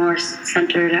am more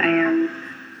centered. I'm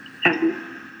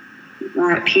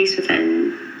more at peace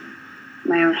within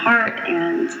my own heart,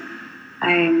 and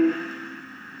I'm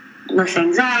less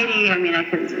anxiety. I mean, I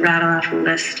could rattle off a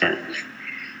list of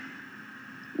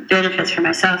benefits for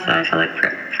myself that I feel like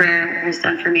prayer has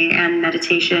done for me, and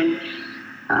meditation.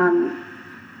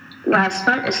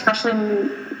 Especially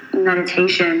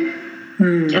meditation,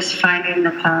 just finding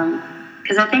the calm.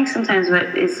 Because I think sometimes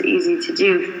what is easy to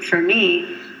do for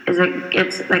me is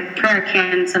it's like prayer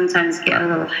can sometimes get a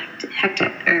little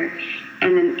hectic,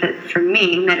 but for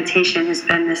me, meditation has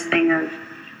been this thing of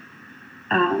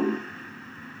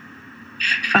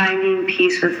finding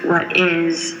peace with what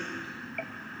is,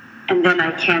 and then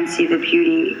I can see the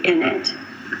beauty in it.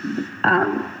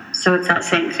 So it's that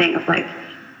same thing of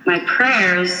my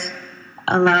prayers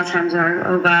a lot of times are,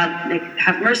 oh God,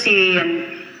 have mercy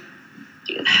and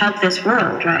help this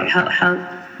world, right? Help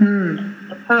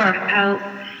the poor, help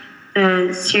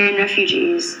the Syrian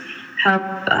refugees, help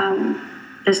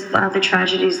all the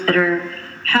tragedies that are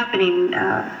happening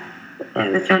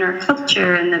within our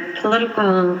culture, and the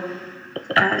political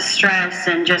stress,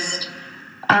 and just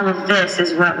all of this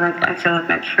is what I feel like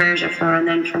my prayers are for. And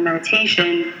then for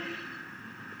meditation,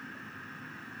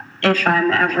 if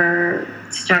I'm ever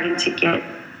starting to get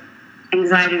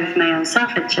anxiety with my own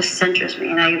self, it just centers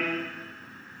me, and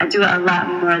I do it a lot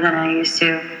more than I used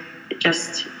to.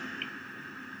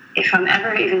 If I'm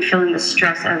ever even feeling the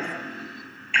stress of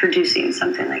producing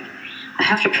something, I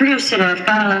have to produce it, I've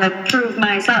got to prove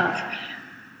myself,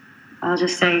 I'll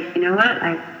just say, you know what,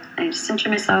 I just center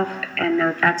myself and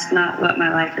know that's not what my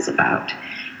life is about.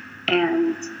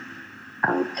 And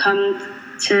I'll come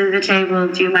to the table,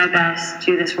 do my best,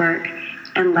 do this work,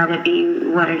 and let it be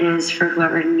what it is for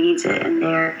whoever needs it. And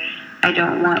there, I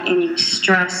don't want any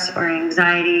stress or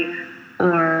anxiety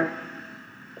or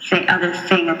other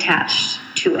thing attached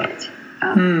to it.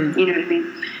 You know what I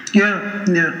mean? Yeah.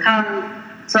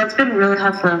 So it's been really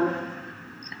helpful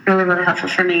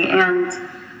for me, and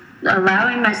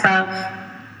allowing myself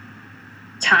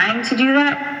time to do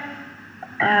that,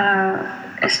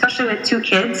 especially with 2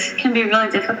 kids, can be really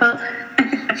difficult. But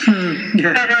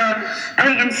I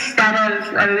think instead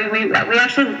of, we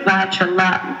actually watch a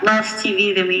lot less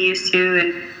TV than we used to,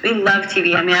 and we love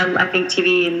TV. I mean, I think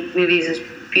TV and movies is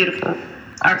beautiful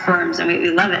art forms, and we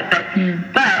love it.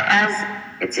 But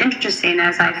as it's interesting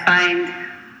as I find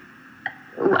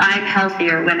I'm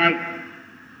healthier when I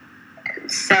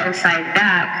set aside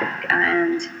that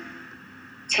and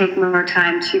take more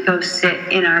time to go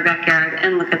sit in our backyard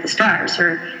and look at the stars,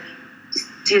 or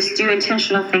just do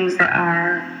intentional things that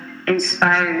are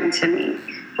inspiring to me.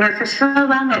 Where for so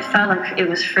long it felt like it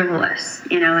was frivolous,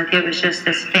 like it was just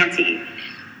this fancy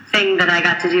thing that I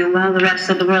got to do while the rest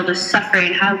of the world is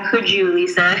suffering. How could you,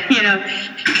 Lisa,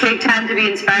 take time to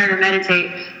be inspired or meditate?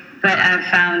 But I've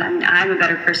found I'm a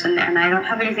better person, and I don't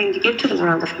have anything to give to the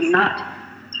world if I'm not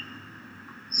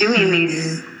doing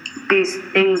these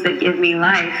things that give me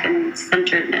life and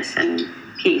centeredness and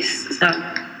peace. So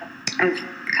I've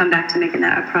come back to making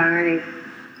that a priority.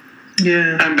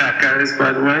 Yeah. I'm back, guys,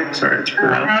 by the way. Sorry, it took a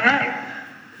while. Hey.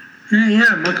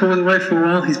 Yeah, Michael was away for a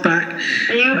while. He's back.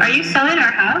 Are you selling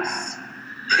our house?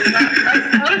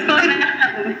 What is going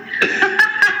on?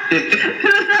 Who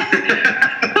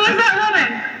is that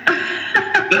woman?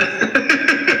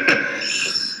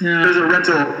 Yeah. There's a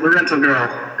rental girl.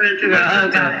 Oh,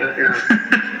 got it.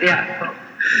 Yeah.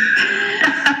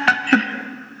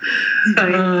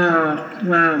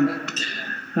 Wow.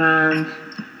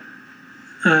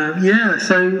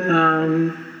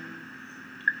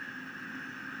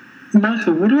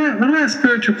 Michael, what about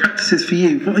spiritual practices for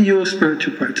you? What are your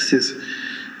spiritual practices?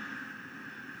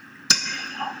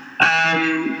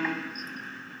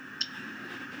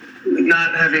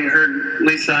 Not having heard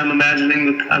Lisa, I'm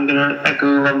imagining that I'm going to echo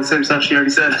a lot of the same stuff she already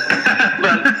said.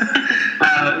 But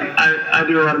I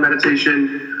do a lot of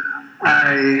meditation.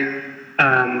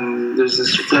 There's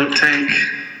this float tank.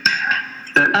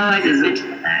 I just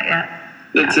mentioned that, yeah.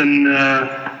 That's in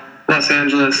Los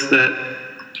Angeles, that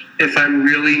if I'm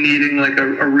really needing like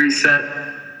a reset,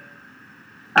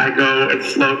 I go and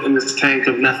float in this tank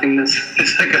of nothingness.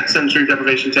 It's like a sensory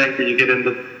deprivation tank where you get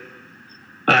into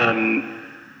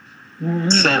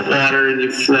salt water and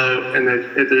you float, and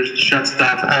it shuts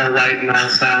off all light and all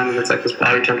sound, and it's like this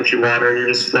body temperature water, and you're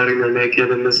just floating there naked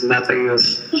in this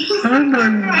nothingness. Oh my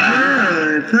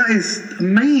God, that is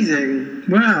amazing!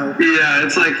 Wow. Yeah,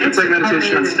 it's like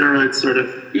meditation on steroids, sort of.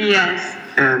 Yes.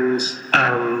 And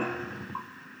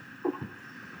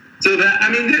so that,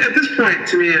 at this point,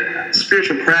 to me,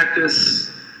 spiritual practice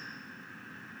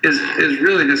is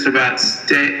really just about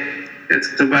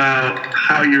it's about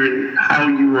how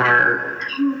you are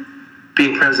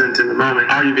being present in the moment.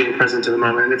 Are you being present in the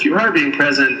moment? And if you are being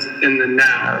present in the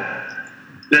now,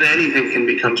 then anything can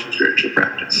become spiritual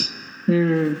practice,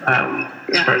 as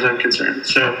far as I'm concerned.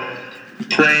 So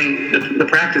playing, the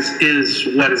practice is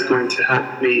what is going to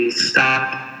help me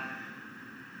stop,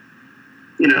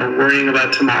 worrying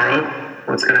about tomorrow.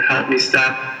 What's going to help me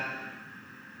stop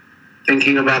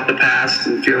thinking about the past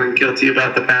and feeling guilty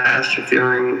about the past, or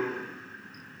feeling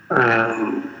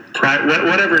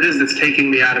whatever it is that's taking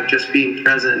me out of just being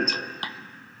present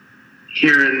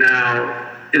here and now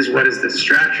is what is the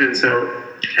distraction. So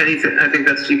anything, I think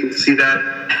you can see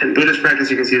that in Buddhist practice,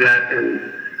 you can see that, and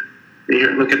you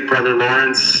look at Brother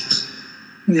Lawrence,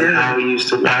 and how he used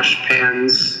to wash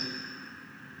pans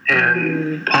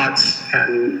and pots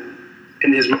and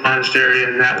in his monastery,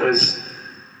 and that was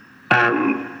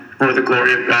for the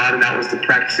glory of God, and that was the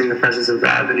practicing the presence of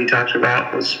God that he talked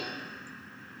about, was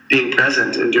being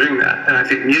present and doing that. And I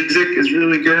think music is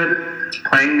really good.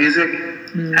 Playing music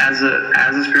as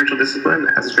a spiritual discipline,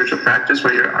 as a spiritual practice,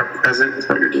 where you are present with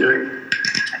what you're doing.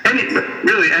 Any of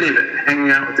it, hanging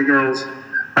out with the girls.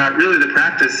 Really, the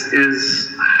practice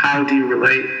is how do you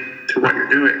relate to what you're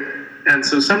doing. And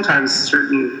so sometimes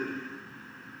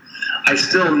I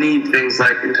still need things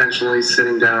like intentionally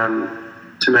sitting down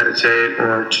to meditate,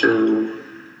 or to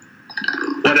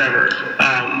whatever,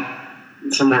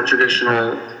 some more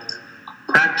traditional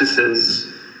practices,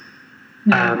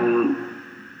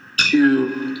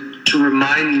 to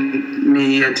remind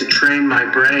me and to train my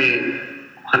brain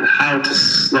on how to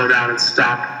slow down and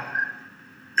stop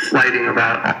flighting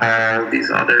about all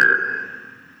these other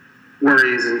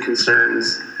worries and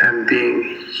concerns and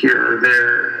being here or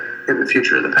there in the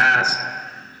future or the past.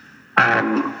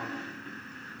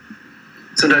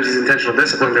 Sometimes these intentional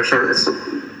disciplines are sort of,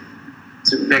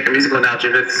 to make a musical analogy,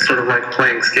 it's sort of like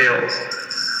playing scales.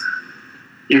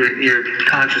 You're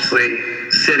consciously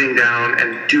sitting down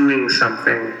and doing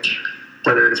something,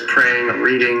 whether it's praying or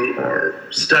reading or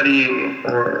studying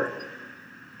or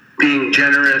being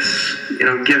generous,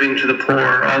 giving to the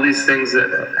poor, all these things that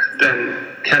have been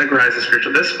categorized as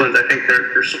spiritual disciplines. I think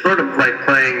they're sort of like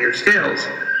playing your scales,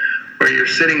 where you're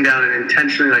sitting down and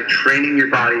intentionally like training your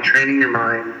body, training your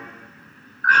mind,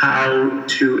 how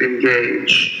to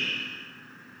engage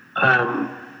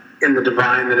in the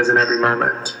divine that is in every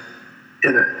moment,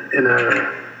 in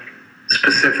a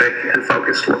specific and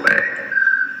focused way.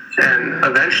 And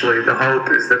eventually the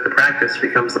hope is that the practice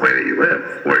becomes the way that you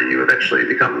live, where you eventually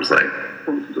becomes like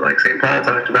St. Paul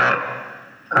talked about,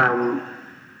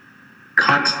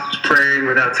 praying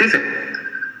without ceasing,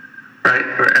 right?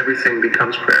 Where everything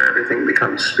becomes prayer, everything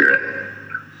becomes spirit.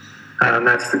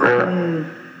 That's the goal.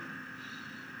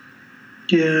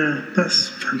 Yeah, that's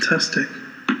fantastic.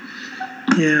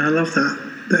 Yeah, I love that.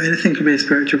 That anything can be a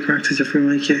spiritual practice if we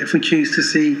make it, if we choose to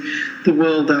see the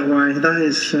world that way. That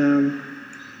is,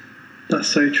 that's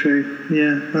so true.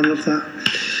 Yeah, I love that.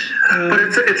 But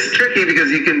it's tricky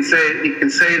because you can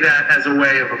say that as a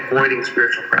way of avoiding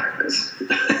spiritual practice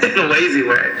in a lazy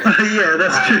way. Yeah,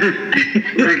 that's true.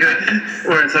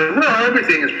 Where it's like, well,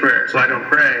 everything is prayer, so I don't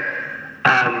pray.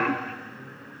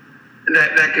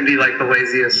 That can be like the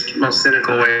laziest, most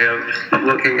cynical way of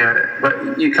looking at it.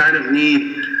 But you kind of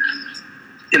need,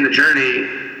 in the journey,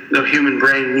 the human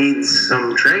brain needs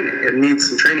some training. It needs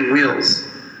some training wheels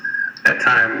at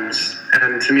times.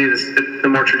 And to me, the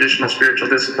more traditional spiritual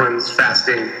disciplines,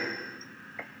 fasting,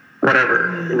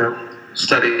 whatever,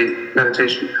 study,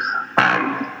 meditation,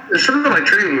 it's sort of like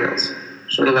training wheels.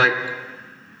 Sort of like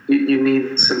you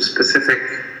need some specific.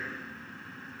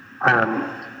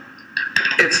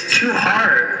 It's too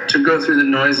hard to go through the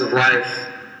noise of life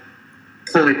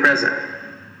fully present.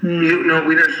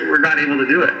 We're not able to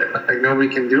do it. Like nobody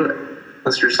can do it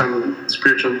unless you're some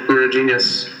spiritual Buddha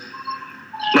genius,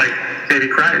 like maybe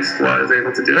Christ was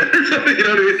able to do it. You know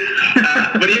what I mean?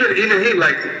 But even he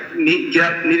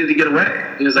needed to get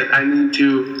away. He was like, I need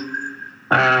to.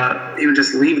 He would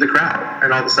just leave the crowd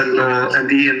and all of a sudden go and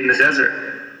be in the desert.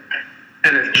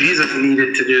 And if Jesus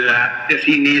needed to do that, if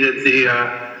he needed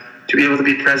to be able to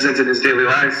be present in his daily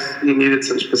life, he needed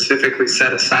some specifically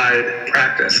set aside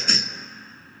practice.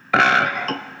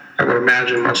 I would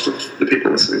imagine most of the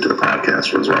people listening to the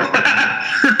podcast as well.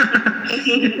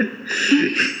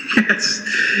 Yes.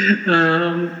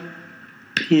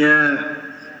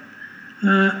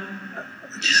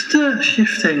 Just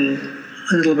shifting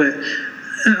a little bit.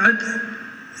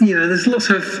 There's lots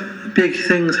of big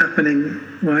things happening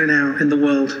right now in the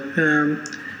world.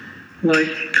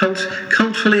 Like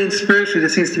culturally and spiritually, there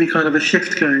seems to be kind of a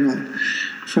shift going on,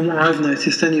 from what I've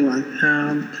noticed anyway.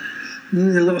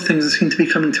 A lot of things seem to be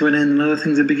coming to an end, and other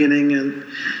things are beginning, and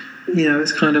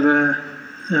it's kind of there's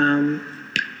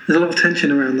a lot of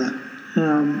tension around that.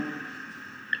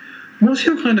 What's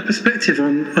your kind of perspective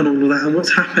on all of that, and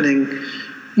what's happening,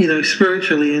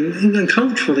 spiritually and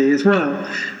culturally as well,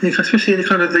 especially in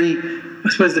kind of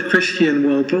the Christian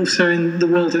world, but also in the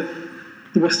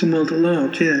Western world at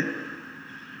large,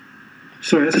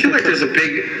 Sorry, I feel like there's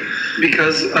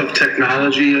because of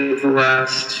technology of the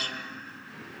last,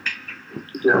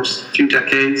 few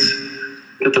decades,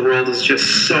 that the world has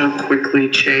just so quickly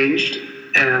changed,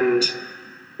 and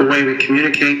the way we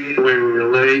communicate, the way we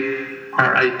relate,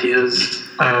 our ideas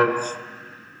of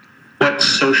what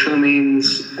social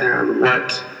means and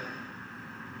what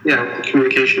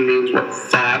communication means, what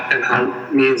thought and how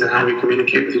means, and how we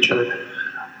communicate with each other.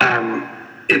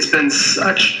 It's been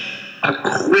such a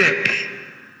quick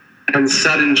and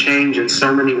sudden change in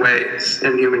so many ways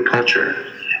in human culture,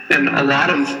 and a lot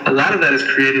of that has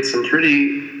created some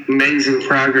pretty amazing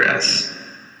progress.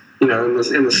 In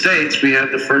the States, we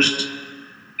had the first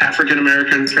African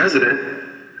American president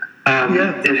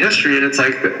in history, and it's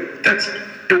like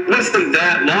it wasn't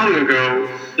that long ago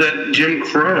that Jim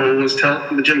Crow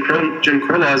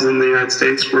laws in the United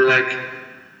States were like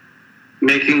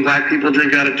making black people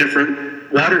drink out of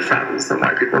different water fountains than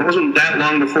white people. It wasn't that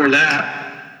long before that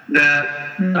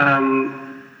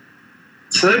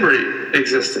slavery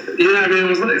existed.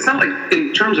 It's not like,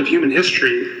 in terms of human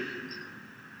history,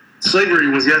 slavery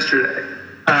was yesterday.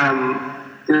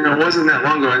 It wasn't that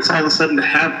long ago. It's all of a sudden we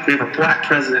have a black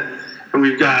president, and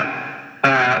we've got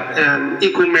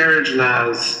equal marriage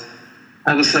laws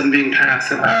all of a sudden being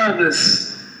passed, and all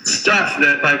this stuff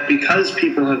that, because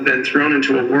people have been thrown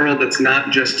into a world that's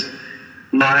not just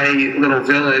my little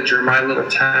village or my little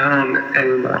town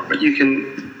anymore, but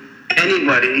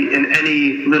anybody in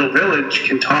any little village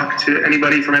can talk to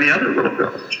anybody from any other little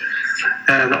village.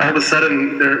 And all of a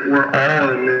sudden, we're all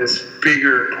in this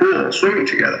bigger pool swimming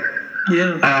together.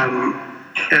 Yeah.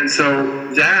 And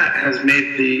so that has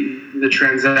made the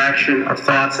transaction of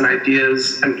thoughts and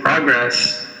ideas and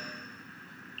progress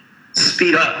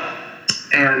speed up.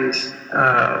 And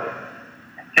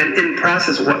in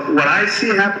process, what I see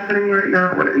happening right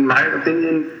now, in my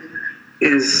opinion,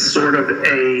 is sort of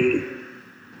the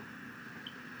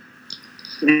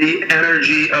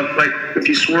energy of, if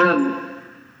you swirl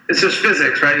it's just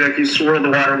physics, right? Like you swirl the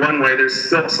water one way, there's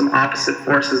still some opposite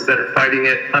forces that are fighting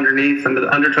it underneath in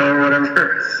the undertow or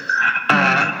whatever.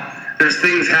 There's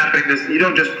things happening. You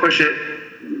don't just push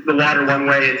the water one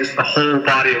way and just the whole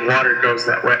body of water goes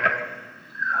that way.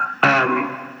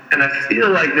 And I feel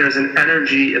like there's an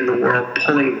energy in the world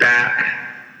pulling back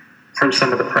from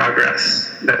some of the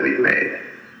progress that we've made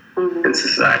in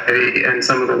society and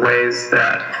some of the ways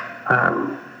that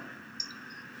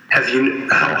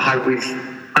how we've,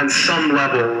 on some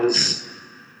levels,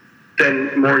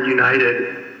 been more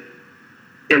united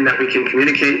in that we can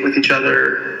communicate with each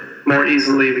other more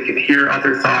easily, we can hear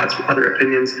other thoughts, other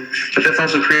opinions, but that's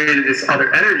also created these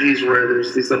other energies where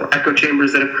there's these little echo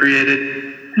chambers that have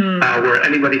created where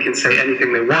anybody can say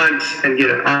anything they want and get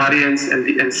an audience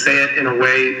and say it in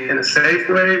a safe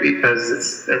way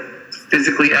because they're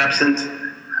physically absent,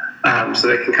 so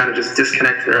they can kind of just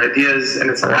disconnect their ideas, and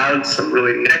it's allowed some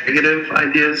really negative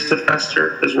ideas to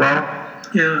fester as well.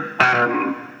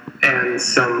 And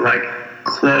some like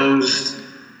closed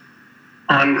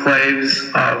enclaves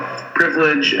of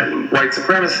privilege and white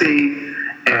supremacy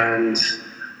and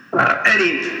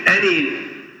any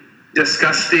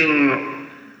disgusting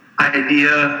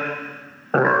idea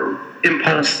or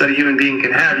impulse that a human being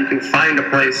can have, you can find a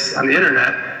place on the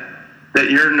internet that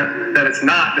it's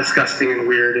not disgusting and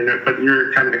weird, but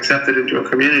you're kind of accepted into a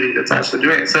community that's also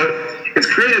doing it. So it's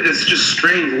created this just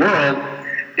strange world,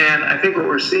 and I think what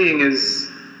we're seeing is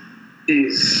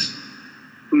these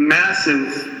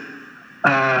massive,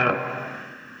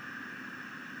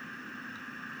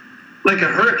 like a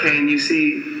hurricane, you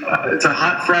see it's a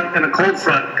hot front and a cold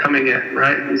front coming in,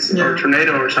 right? Or a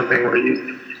tornado or something, where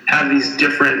you have these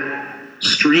different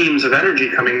streams of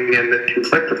energy coming in that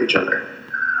conflict with each other.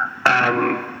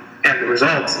 And the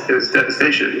result is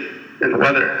devastation in the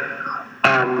weather.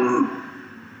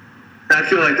 I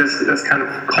feel like this kind of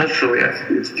culturally,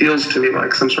 it feels to me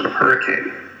like some sort of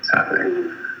hurricane is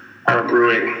happening or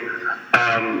brewing.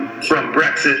 From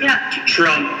Brexit to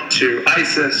Trump to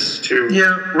ISIS to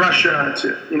Russia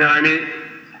to,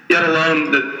 yet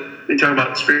alone that they talk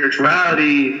about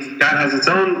spirituality. God has its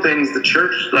own things. The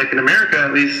church, like in America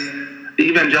at least, the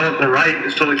evangelical right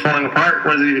is totally falling apart.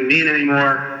 What does it even mean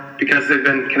anymore? Because they've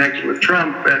been connected with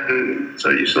Trump, and so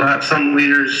you still have some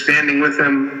leaders standing with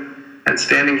him and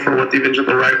standing for what the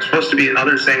evangelical right was supposed to be, and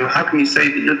others saying, well, how can you say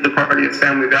that you're the party of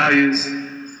family values,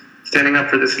 standing up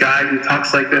for this guy who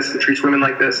talks like this and treats women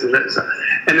like this? And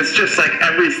it's just like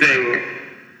everything,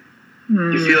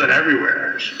 you feel it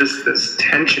everywhere. It's just this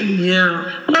tension.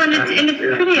 Yeah. Well, and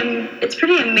it's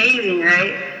pretty amazing,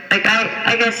 right? Like,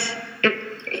 I guess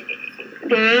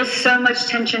there is so much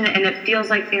tension, and it feels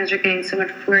like things are getting so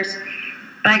much worse.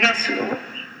 But I guess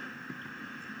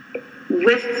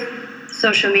with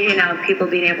social media now, people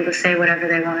being able to say whatever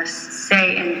they want to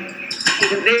say and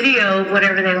take a video of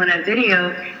whatever they want to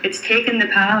video, it's taken the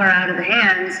power out of the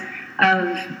hands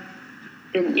of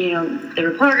the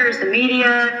reporters, the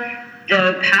media,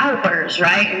 the powers,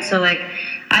 right? And so, like,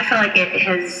 I feel like it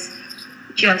has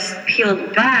just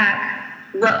peeled back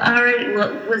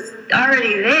what was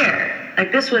already there.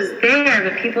 Like, this was there,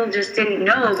 but people just didn't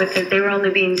know because they were only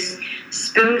being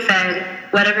spoon-fed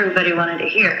what everybody wanted to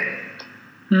hear.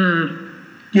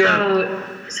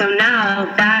 So now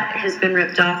that has been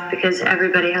ripped off because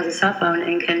everybody has a cell phone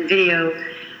and can video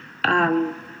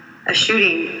a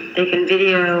shooting. They can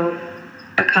video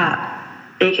a cop.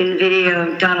 They can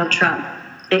video Donald Trump.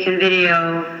 They can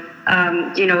video,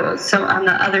 so on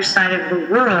the other side of the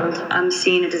world, I'm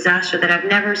seeing a disaster that I've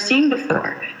never seen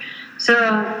before. So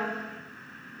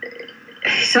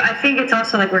I think it's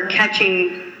also like we're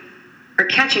catching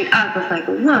up with like,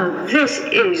 whoa, this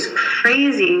is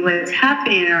crazy what's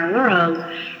happening in our world,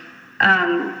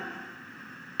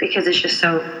 because it's just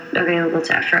so available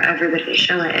for everybody to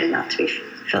show it and not to be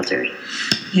filtered.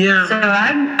 Yeah. So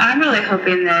I'm really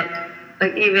hoping that,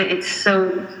 like, even it's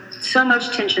so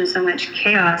much tension, so much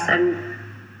chaos, I'm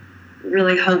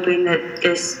really hoping that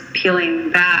this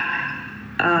peeling back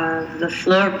the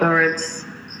floorboards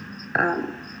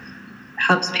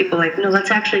helps people like, no,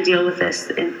 let's actually deal with this.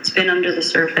 It's been under the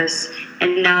surface,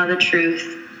 and now the truth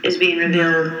is being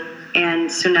revealed, and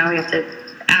so now we have to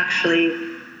actually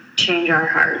change our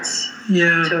hearts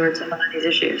towards a lot of these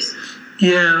issues.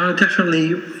 Yeah,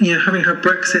 definitely. Having had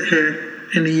Brexit here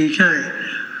in the UK,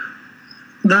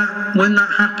 that when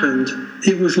that happened,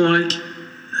 it was like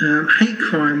hate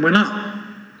crime went up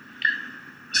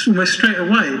almost straight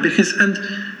away because, and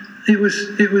it was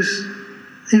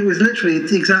literally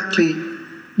exactly,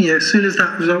 as soon as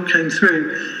that result came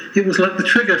through, it was like the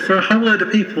trigger for a whole load of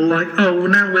people like, oh, well,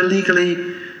 now we're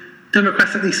legally,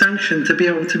 democratically sanctioned to be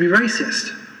able to be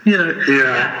racist. you know.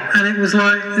 Yeah. And it's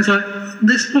like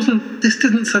this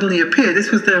didn't suddenly appear.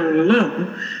 This was there all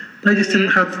along. They just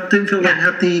didn't feel they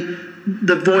had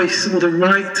the voice or the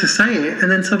right to say it, and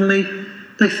then suddenly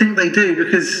they think they do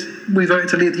because we voted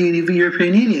to leave the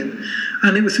European Union.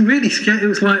 And it was really scary. It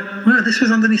was like, wow, this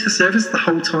was underneath the surface the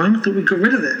whole time. I thought we got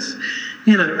rid of this,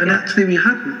 you know, and actually we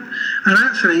hadn't. And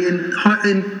actually, in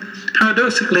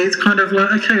paradoxically, it's kind of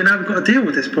like, okay, now we've got to deal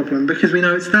with this problem because we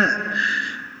know it's there.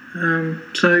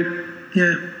 So,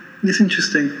 yeah, it's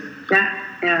interesting.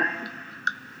 Yeah.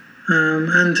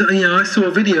 And you know, I saw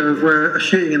a video of a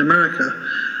shooting in America.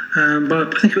 I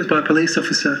think it was by a police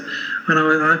officer, and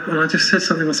I just said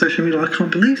something on social media. I can't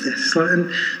believe this. Like,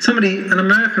 and an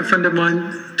American friend of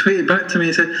mine, tweeted back to me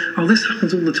and said, "Oh, this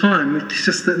happens all the time. It's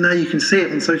just that now you can see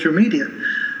it on social media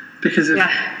because of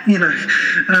you know."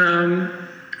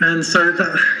 And so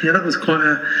that was quite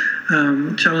a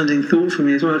challenging thought for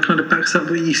me as well. It kind of backs up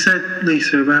what you said,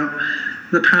 Lisa, about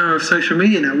the power of social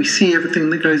media. Now we see everything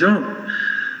that goes on.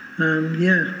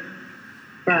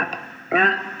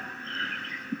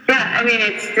 Yeah, I mean,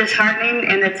 it's disheartening,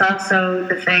 and it's also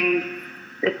the thing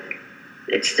that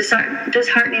it's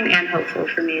disheartening and hopeful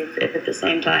for me at the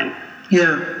same time.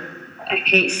 Yeah. I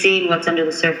hate seeing what's under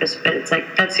the surface, but it's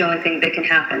like that's the only thing that can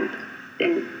happen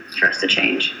for us to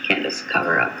change. You can't just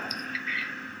cover up.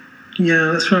 Yeah,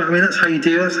 that's right. I mean, that's how you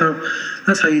deal.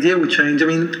 That's how you deal with change. I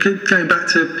mean, going back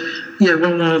to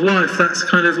One Wild Life, that's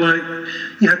kind of like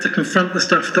you had to confront the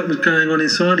stuff that was going on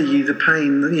inside of you, the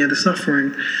pain, the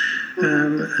suffering.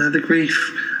 The grief,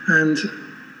 and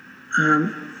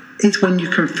it's when you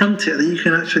confront it that you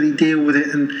can actually deal with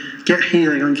it and get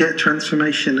healing and get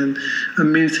transformation and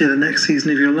move to the next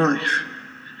season of your life.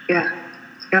 Yeah.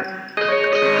 Yep.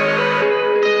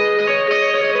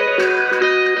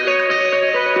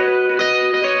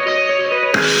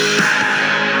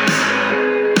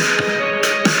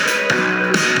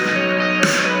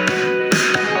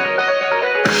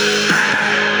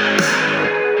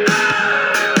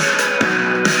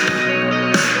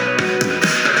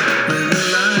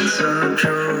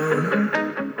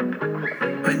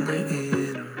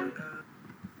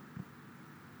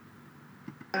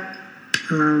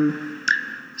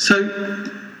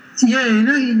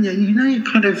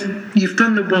 You've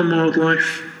done the One Wild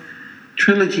Life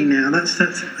trilogy now. That's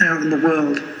out in the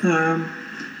world, and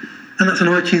that's on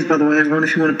iTunes, by the way. Everyone,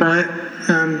 if you want to buy it,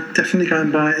 definitely go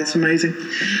and buy it. It's amazing.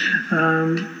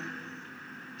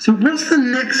 So, what's the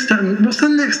next step? What's the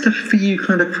next step for you,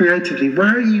 kind of creatively?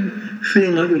 Where are you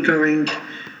feeling like you're going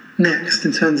next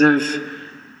in terms of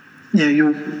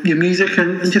your music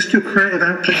and just your creative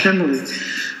output generally?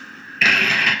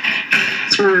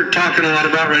 That's what we're talking a lot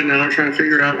about right now. We're trying to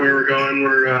figure out where we're going.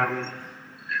 We're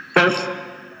both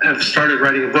have started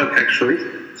writing a book, actually.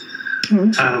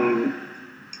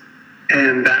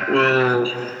 And that will,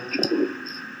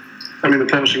 I mean, the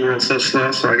publishing world's so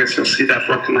slow, so I guess you'll see that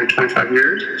book in like 25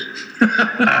 years.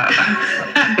 Yeah,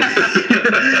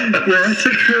 it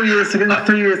took 3 years to get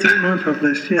mine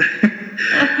published, yeah.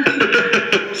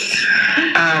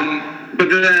 But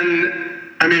then,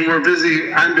 I mean, we're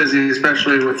busy. I'm busy,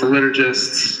 especially with the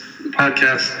Liturgists. The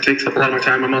podcast takes up a lot of my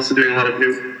time. I'm also doing a lot of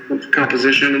new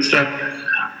composition and stuff.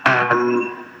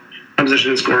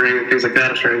 Composition and scoring and things like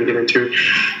that I'm trying to get into.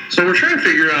 So we're trying to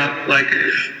figure out, like,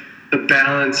 the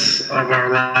balance of our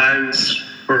lives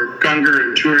for Gungor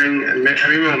and touring. And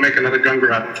maybe we'll make another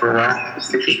Gungor album for a while. I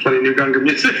think there's plenty of new Gungor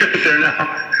music out there now.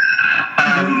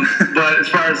 But as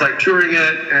far as, like, touring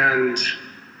it, and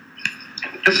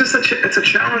it's just it's a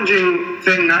challenging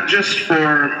thing, not just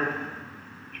for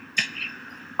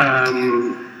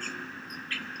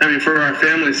for our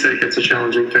family's sake. It's a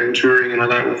challenging thing, touring and all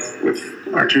that with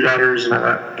our two daughters and all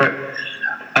that. But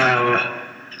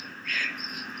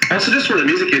also just where the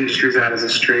music industry's at is a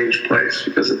strange place,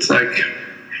 because it's like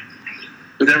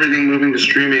with everything moving to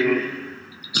streaming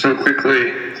so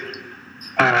quickly,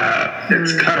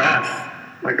 it's cut off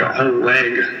like a whole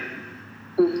leg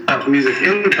of music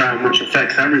income, which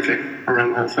affects everything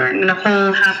around the whole thing. And a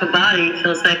whole half a body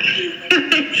feels like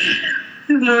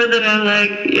more than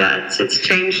it's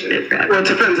changed it for everyone. Well, it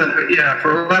depends on,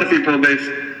 for a lot of people,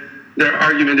 their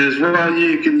argument is, well,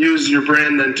 you can use your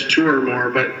brand then to tour more,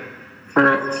 but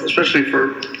especially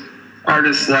for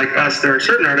artists like us, there are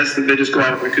certain artists that they just go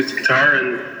out with an acoustic guitar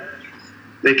and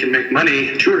they can make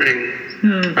money touring.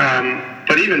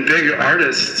 But even big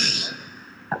artists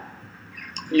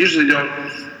usually don't,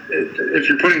 if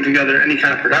you're putting together any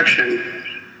kind of production,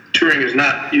 touring is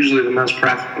not usually the most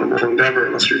profitable endeavor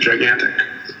unless you're gigantic.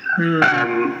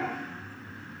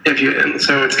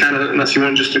 So it's kind of, unless you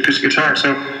want just acoustic guitar.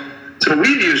 So So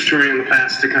we've used touring in the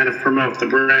past to kind of promote the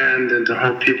brand and to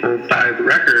hope people buy the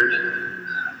record,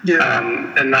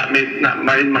 and not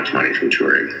made much money from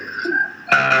touring.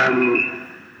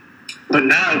 But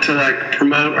now to like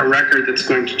promote a record that's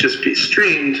going to just be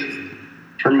streamed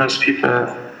for most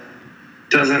people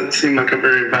doesn't seem like a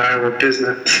very viable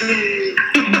business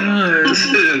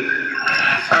decision.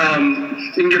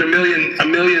 You can get a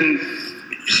million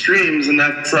streams, and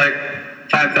that's like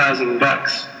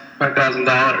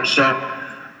 $5,000. So.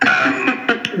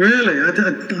 Really? I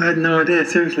had no idea,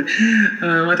 seriously. I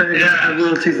don't know how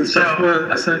royalties and stuff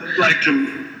work. So.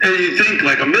 And you think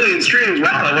like a million streams,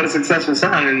 wow, what a successful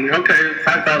song, and okay,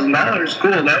 $5,000,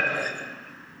 cool,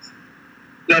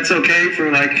 that's okay for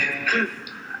like,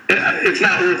 it's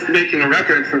not worth making a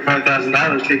record for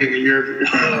 $5,000 taking a year.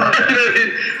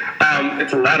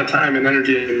 It's a lot of time and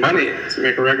energy and money to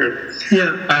make a record.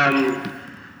 Yeah.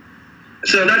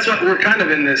 So that's what we're kind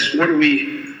of in this.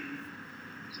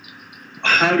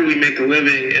 How do we make a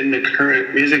living in the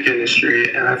current music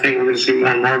industry? And I think we're going to see more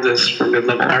and more of this for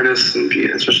mid-level artists, and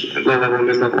especially low-level,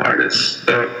 mid-level artists.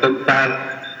 The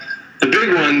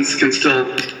big ones can still,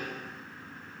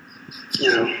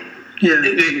 they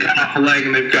can cut off a leg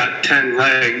and they've got 10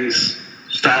 legs,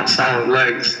 solid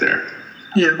legs there.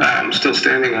 Yeah. Still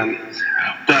standing on.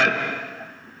 But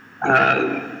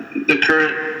the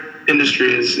current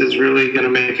industry is really going to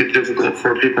make it difficult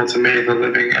for people to make a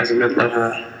living as a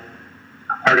mid-level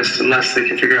artist unless they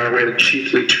can figure out a way to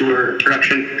cheaply tour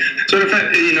production. So in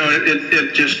effect,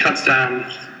 it just cuts down.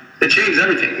 It changes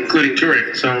everything, including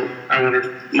touring. So I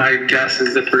wonder. My guess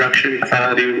is that production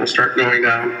quality will start going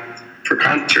down for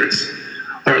concerts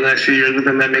over the next few years. But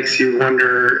then that makes you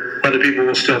wonder whether people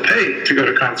will still pay to go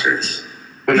to concerts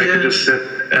when they can just sit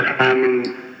at home and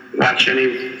watch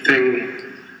anything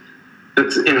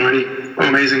that's any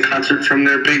amazing concert from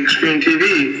their big screen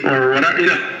TV or whatever.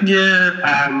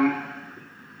 Yeah.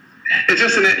 It's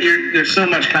just there's so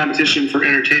much competition for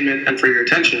entertainment and for your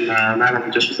attention now, not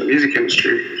only just with the music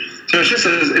industry. So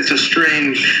it's a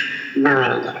strange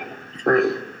world.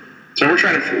 So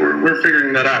we're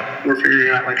figuring that out. We're figuring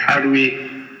out like how do we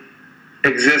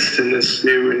exist in this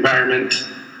new environment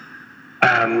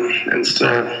and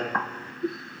still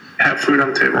have food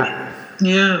on the table.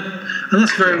 Yeah, and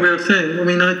that's a very real thing. I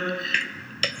mean,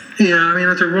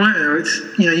 as a writer, it's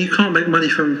you can't make money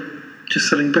from just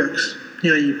selling books.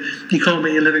 You can't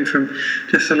make your living from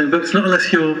just selling books, not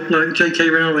unless you're like J.K.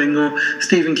 Rowling or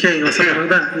Stephen King or something like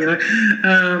that.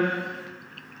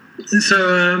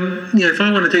 If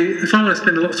I want to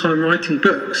spend a lot of time writing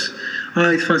books,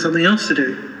 I need to find something else to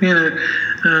do.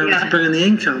 To bring in the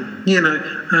income.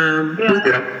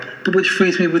 But which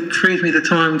frees me the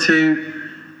time to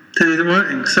do the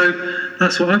writing. So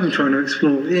that's what I've been trying to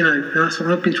explore. And that's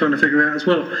what I've been trying to figure out as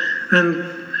well. And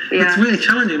it's really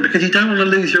challenging because you don't want to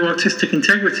lose your artistic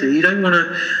integrity. You don't want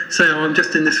to say, "Oh, I'm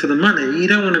just in this for the money." You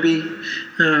don't want to be,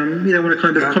 you don't want to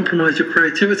kind of compromise your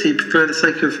creativity for the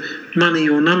sake of money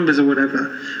or numbers or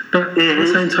whatever. But at the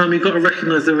same time, you've got to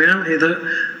recognise the reality that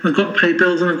I've got to pay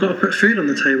bills and I've got to put food on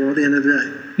the table at the end of the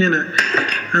day.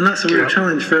 And that's a real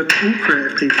challenge for all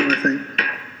creative people, I think.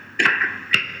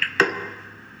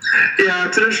 Yeah,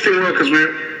 it's an interesting world because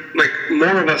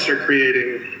more of us are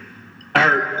creating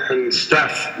art and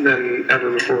stuff than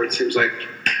ever before, it seems like,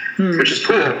 which is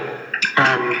cool.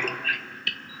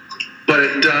 But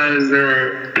it does.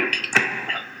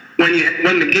 When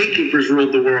the gatekeepers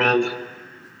ruled the world,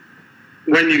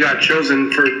 when you got chosen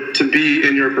to be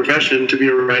in your profession, to be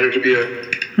a writer, to be a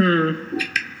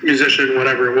musician,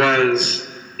 whatever it was,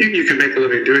 you could make a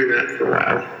living doing that for a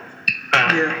while.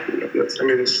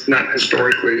 It's not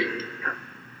historically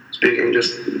speaking,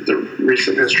 just the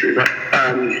recent history, but.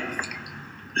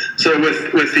 So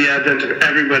with the advent of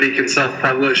everybody can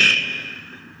self-publish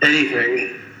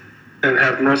anything and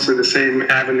have mostly the same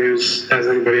avenues as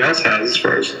anybody else has, as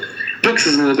far as books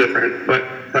is a little different, but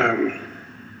when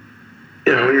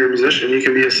you're a musician, you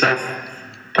can be a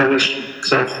self-published,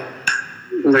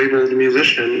 self-labeled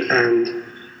musician and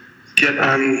get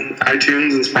on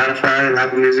iTunes and Spotify and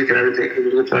Apple Music and everything,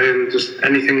 Google Play, and just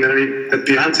anything that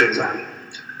Beyonce's on,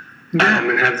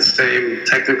 and have the same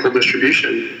technical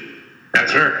distribution as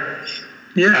her,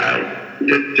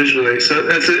 digitally. So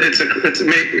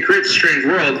it creates a strange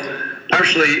world.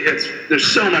 Partially,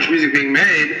 there's so much music being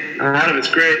made, and a lot of it's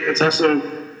great. It's also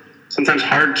sometimes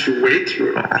hard to wade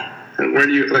through it all. And where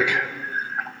do you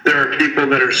there are people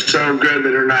that are so good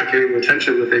that are not getting the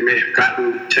attention that they may have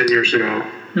gotten 10 years ago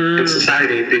in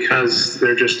society because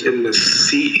they're just in the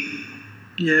sea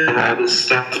of all this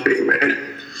stuff being made.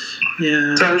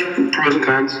 Yeah. So there's pros and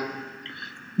cons.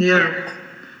 Yeah.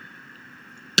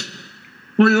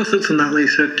 What are your thoughts on that,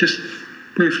 Lisa? Just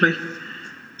briefly.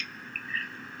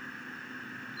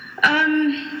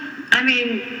 I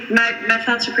mean, my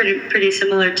thoughts are pretty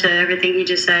similar to everything he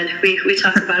just said. We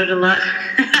talk about it a lot.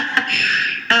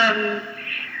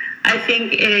 I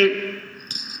think in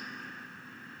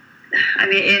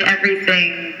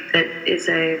everything that is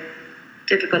a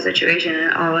difficult situation,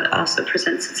 it also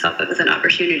presents itself with an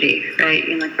opportunity, right?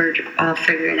 Like we're all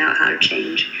figuring out how to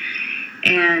change.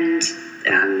 And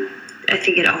I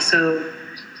think it also,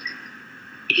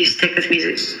 you stick with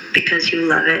music because you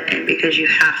love it and because you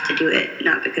have to do it,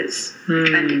 not because you're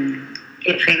trying to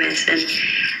get famous. And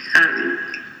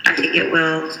I think it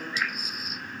will,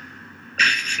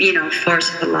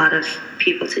 force a lot of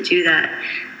people to do that.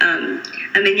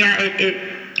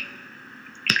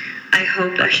 I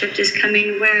hope a shift is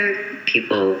coming where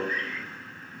people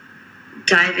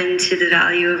dive into the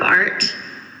value of art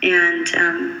and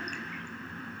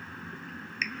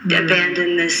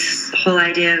abandon this whole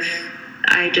idea of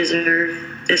I deserve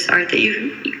this art that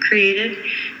you created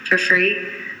for free.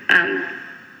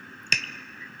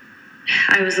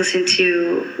 I was listening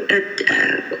to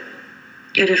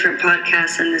a different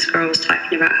podcast, and this girl was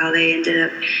talking about how they ended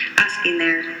up asking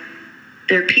their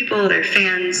people, their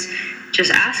fans,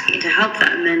 just asking to help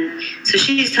them. And so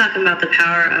she's talking about the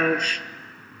power of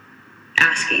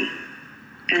asking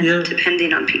and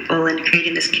depending on people and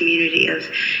creating this community of,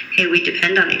 hey, we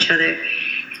depend on each other.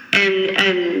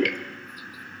 And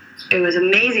it was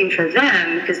amazing for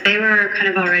them because they were kind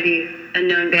of already a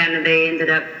known band, and they ended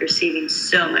up receiving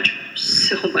so much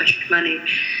money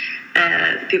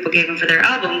people gave them for their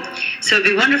album. So it'd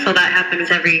be wonderful that happened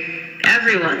with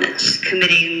everyone that's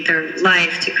committing their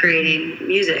life to creating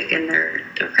music and their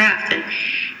craft.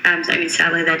 And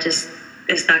sadly, that just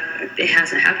is not. It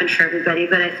hasn't happened for everybody.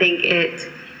 But I think it,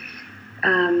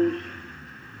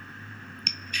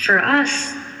 for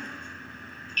us,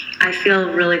 I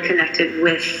feel really connected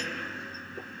with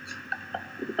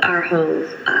our whole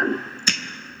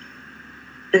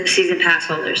the season pass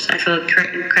holders. I feel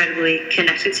incredibly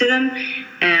connected to them,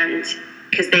 and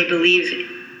because they believe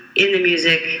in the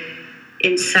music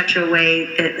in such a way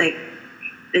that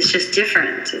it's just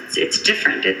different. It's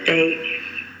different.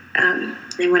 And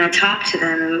when I talk to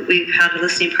them, we've had a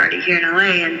listening party here in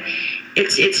LA, and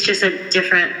it's just a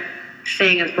different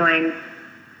thing of going,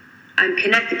 I'm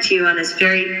connected to you on this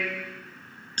very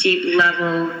deep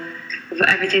level of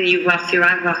everything that you walk through.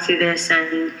 I've walked through this,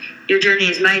 and your journey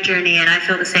is my journey, and I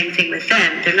feel the same thing with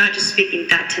them. They're not just speaking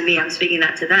that to me, I'm speaking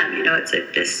that to them. It's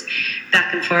this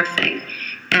back and forth thing.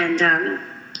 And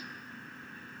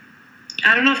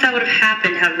I don't know if that would have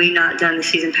happened had we not done the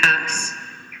season pass,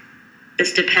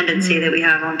 this dependency that we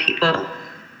have on people.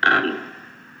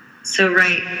 So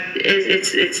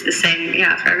it's the same,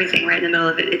 for everything, right in the middle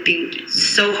of it being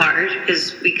so hard,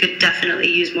 because we could definitely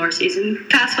use more season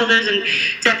pass holders and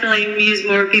definitely use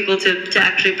more people to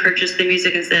actually purchase the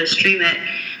music instead of stream it.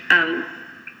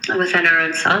 Within our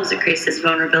own selves, it creates this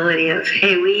vulnerability of,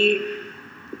 hey, we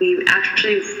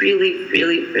actually really,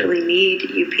 really, really need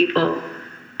you people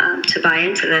to buy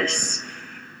into this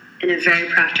in a very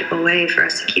practical way for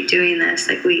us to keep doing this.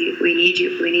 We need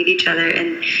you, we need each other.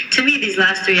 And to me, these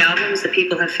last 3 albums, the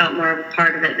people have felt more of a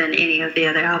part of it than any of the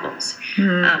other albums.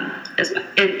 And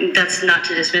that's not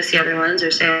to dismiss the other ones or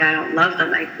say I don't love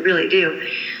them, I really do.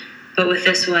 But with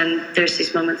this one, there's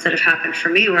these moments that have happened for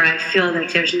me where I feel like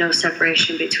there's no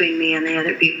separation between me and the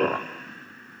other people.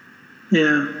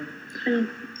 Yeah. And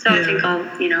so I think all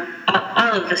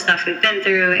of the stuff we've been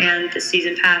through and the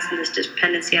season pass and this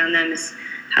dependency on them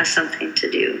has something to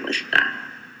do with that.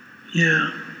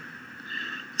 Yeah.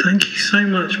 Thank you so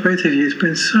much, both of you. It's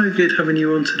been so good having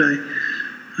you on today.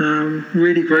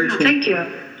 Really grateful. Oh, thank you.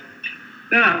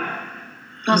 Yeah.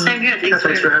 Well, same here. Thanks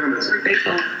for having us. We're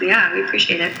grateful. Yeah, we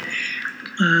appreciate it.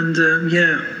 And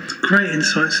great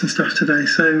insights and stuff today.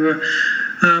 So,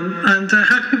 and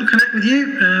how can people connect with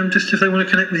you? Just if they want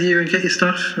to connect with you and get your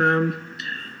stuff,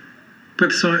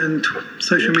 website and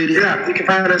social media. Yeah, you can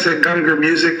find us at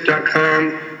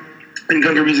gungormusic.com. And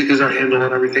Gungor Music is our handle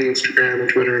on everything, Instagram and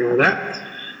Twitter and all that.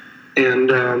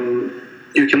 And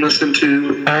you can listen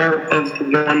to all of the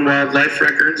One Wildlife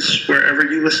records wherever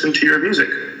you listen to your music.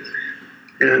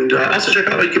 And also check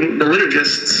out the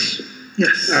Liturgists.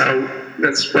 Yes.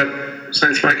 That's what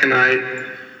Science Mike and I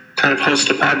kind of host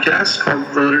a podcast called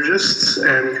The Liturgists,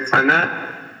 and you can find that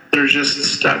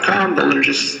liturgists.com,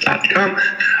 theliturgists.com,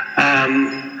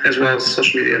 as well as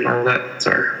social media and all that. That's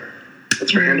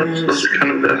our handles. Those are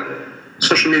kind of the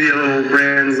social media little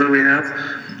brands that we have.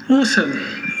 Awesome.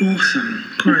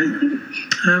 Great.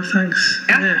 Thanks.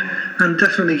 Yeah. And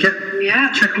definitely check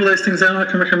all those things out. I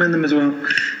can recommend them as well.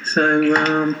 So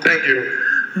thank you.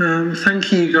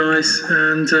 Thank you, guys,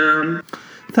 and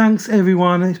thanks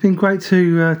everyone. It's been great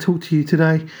to talk to you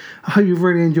today. I hope you've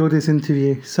really enjoyed this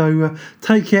interview. So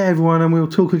take care, everyone, and we'll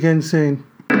talk again soon.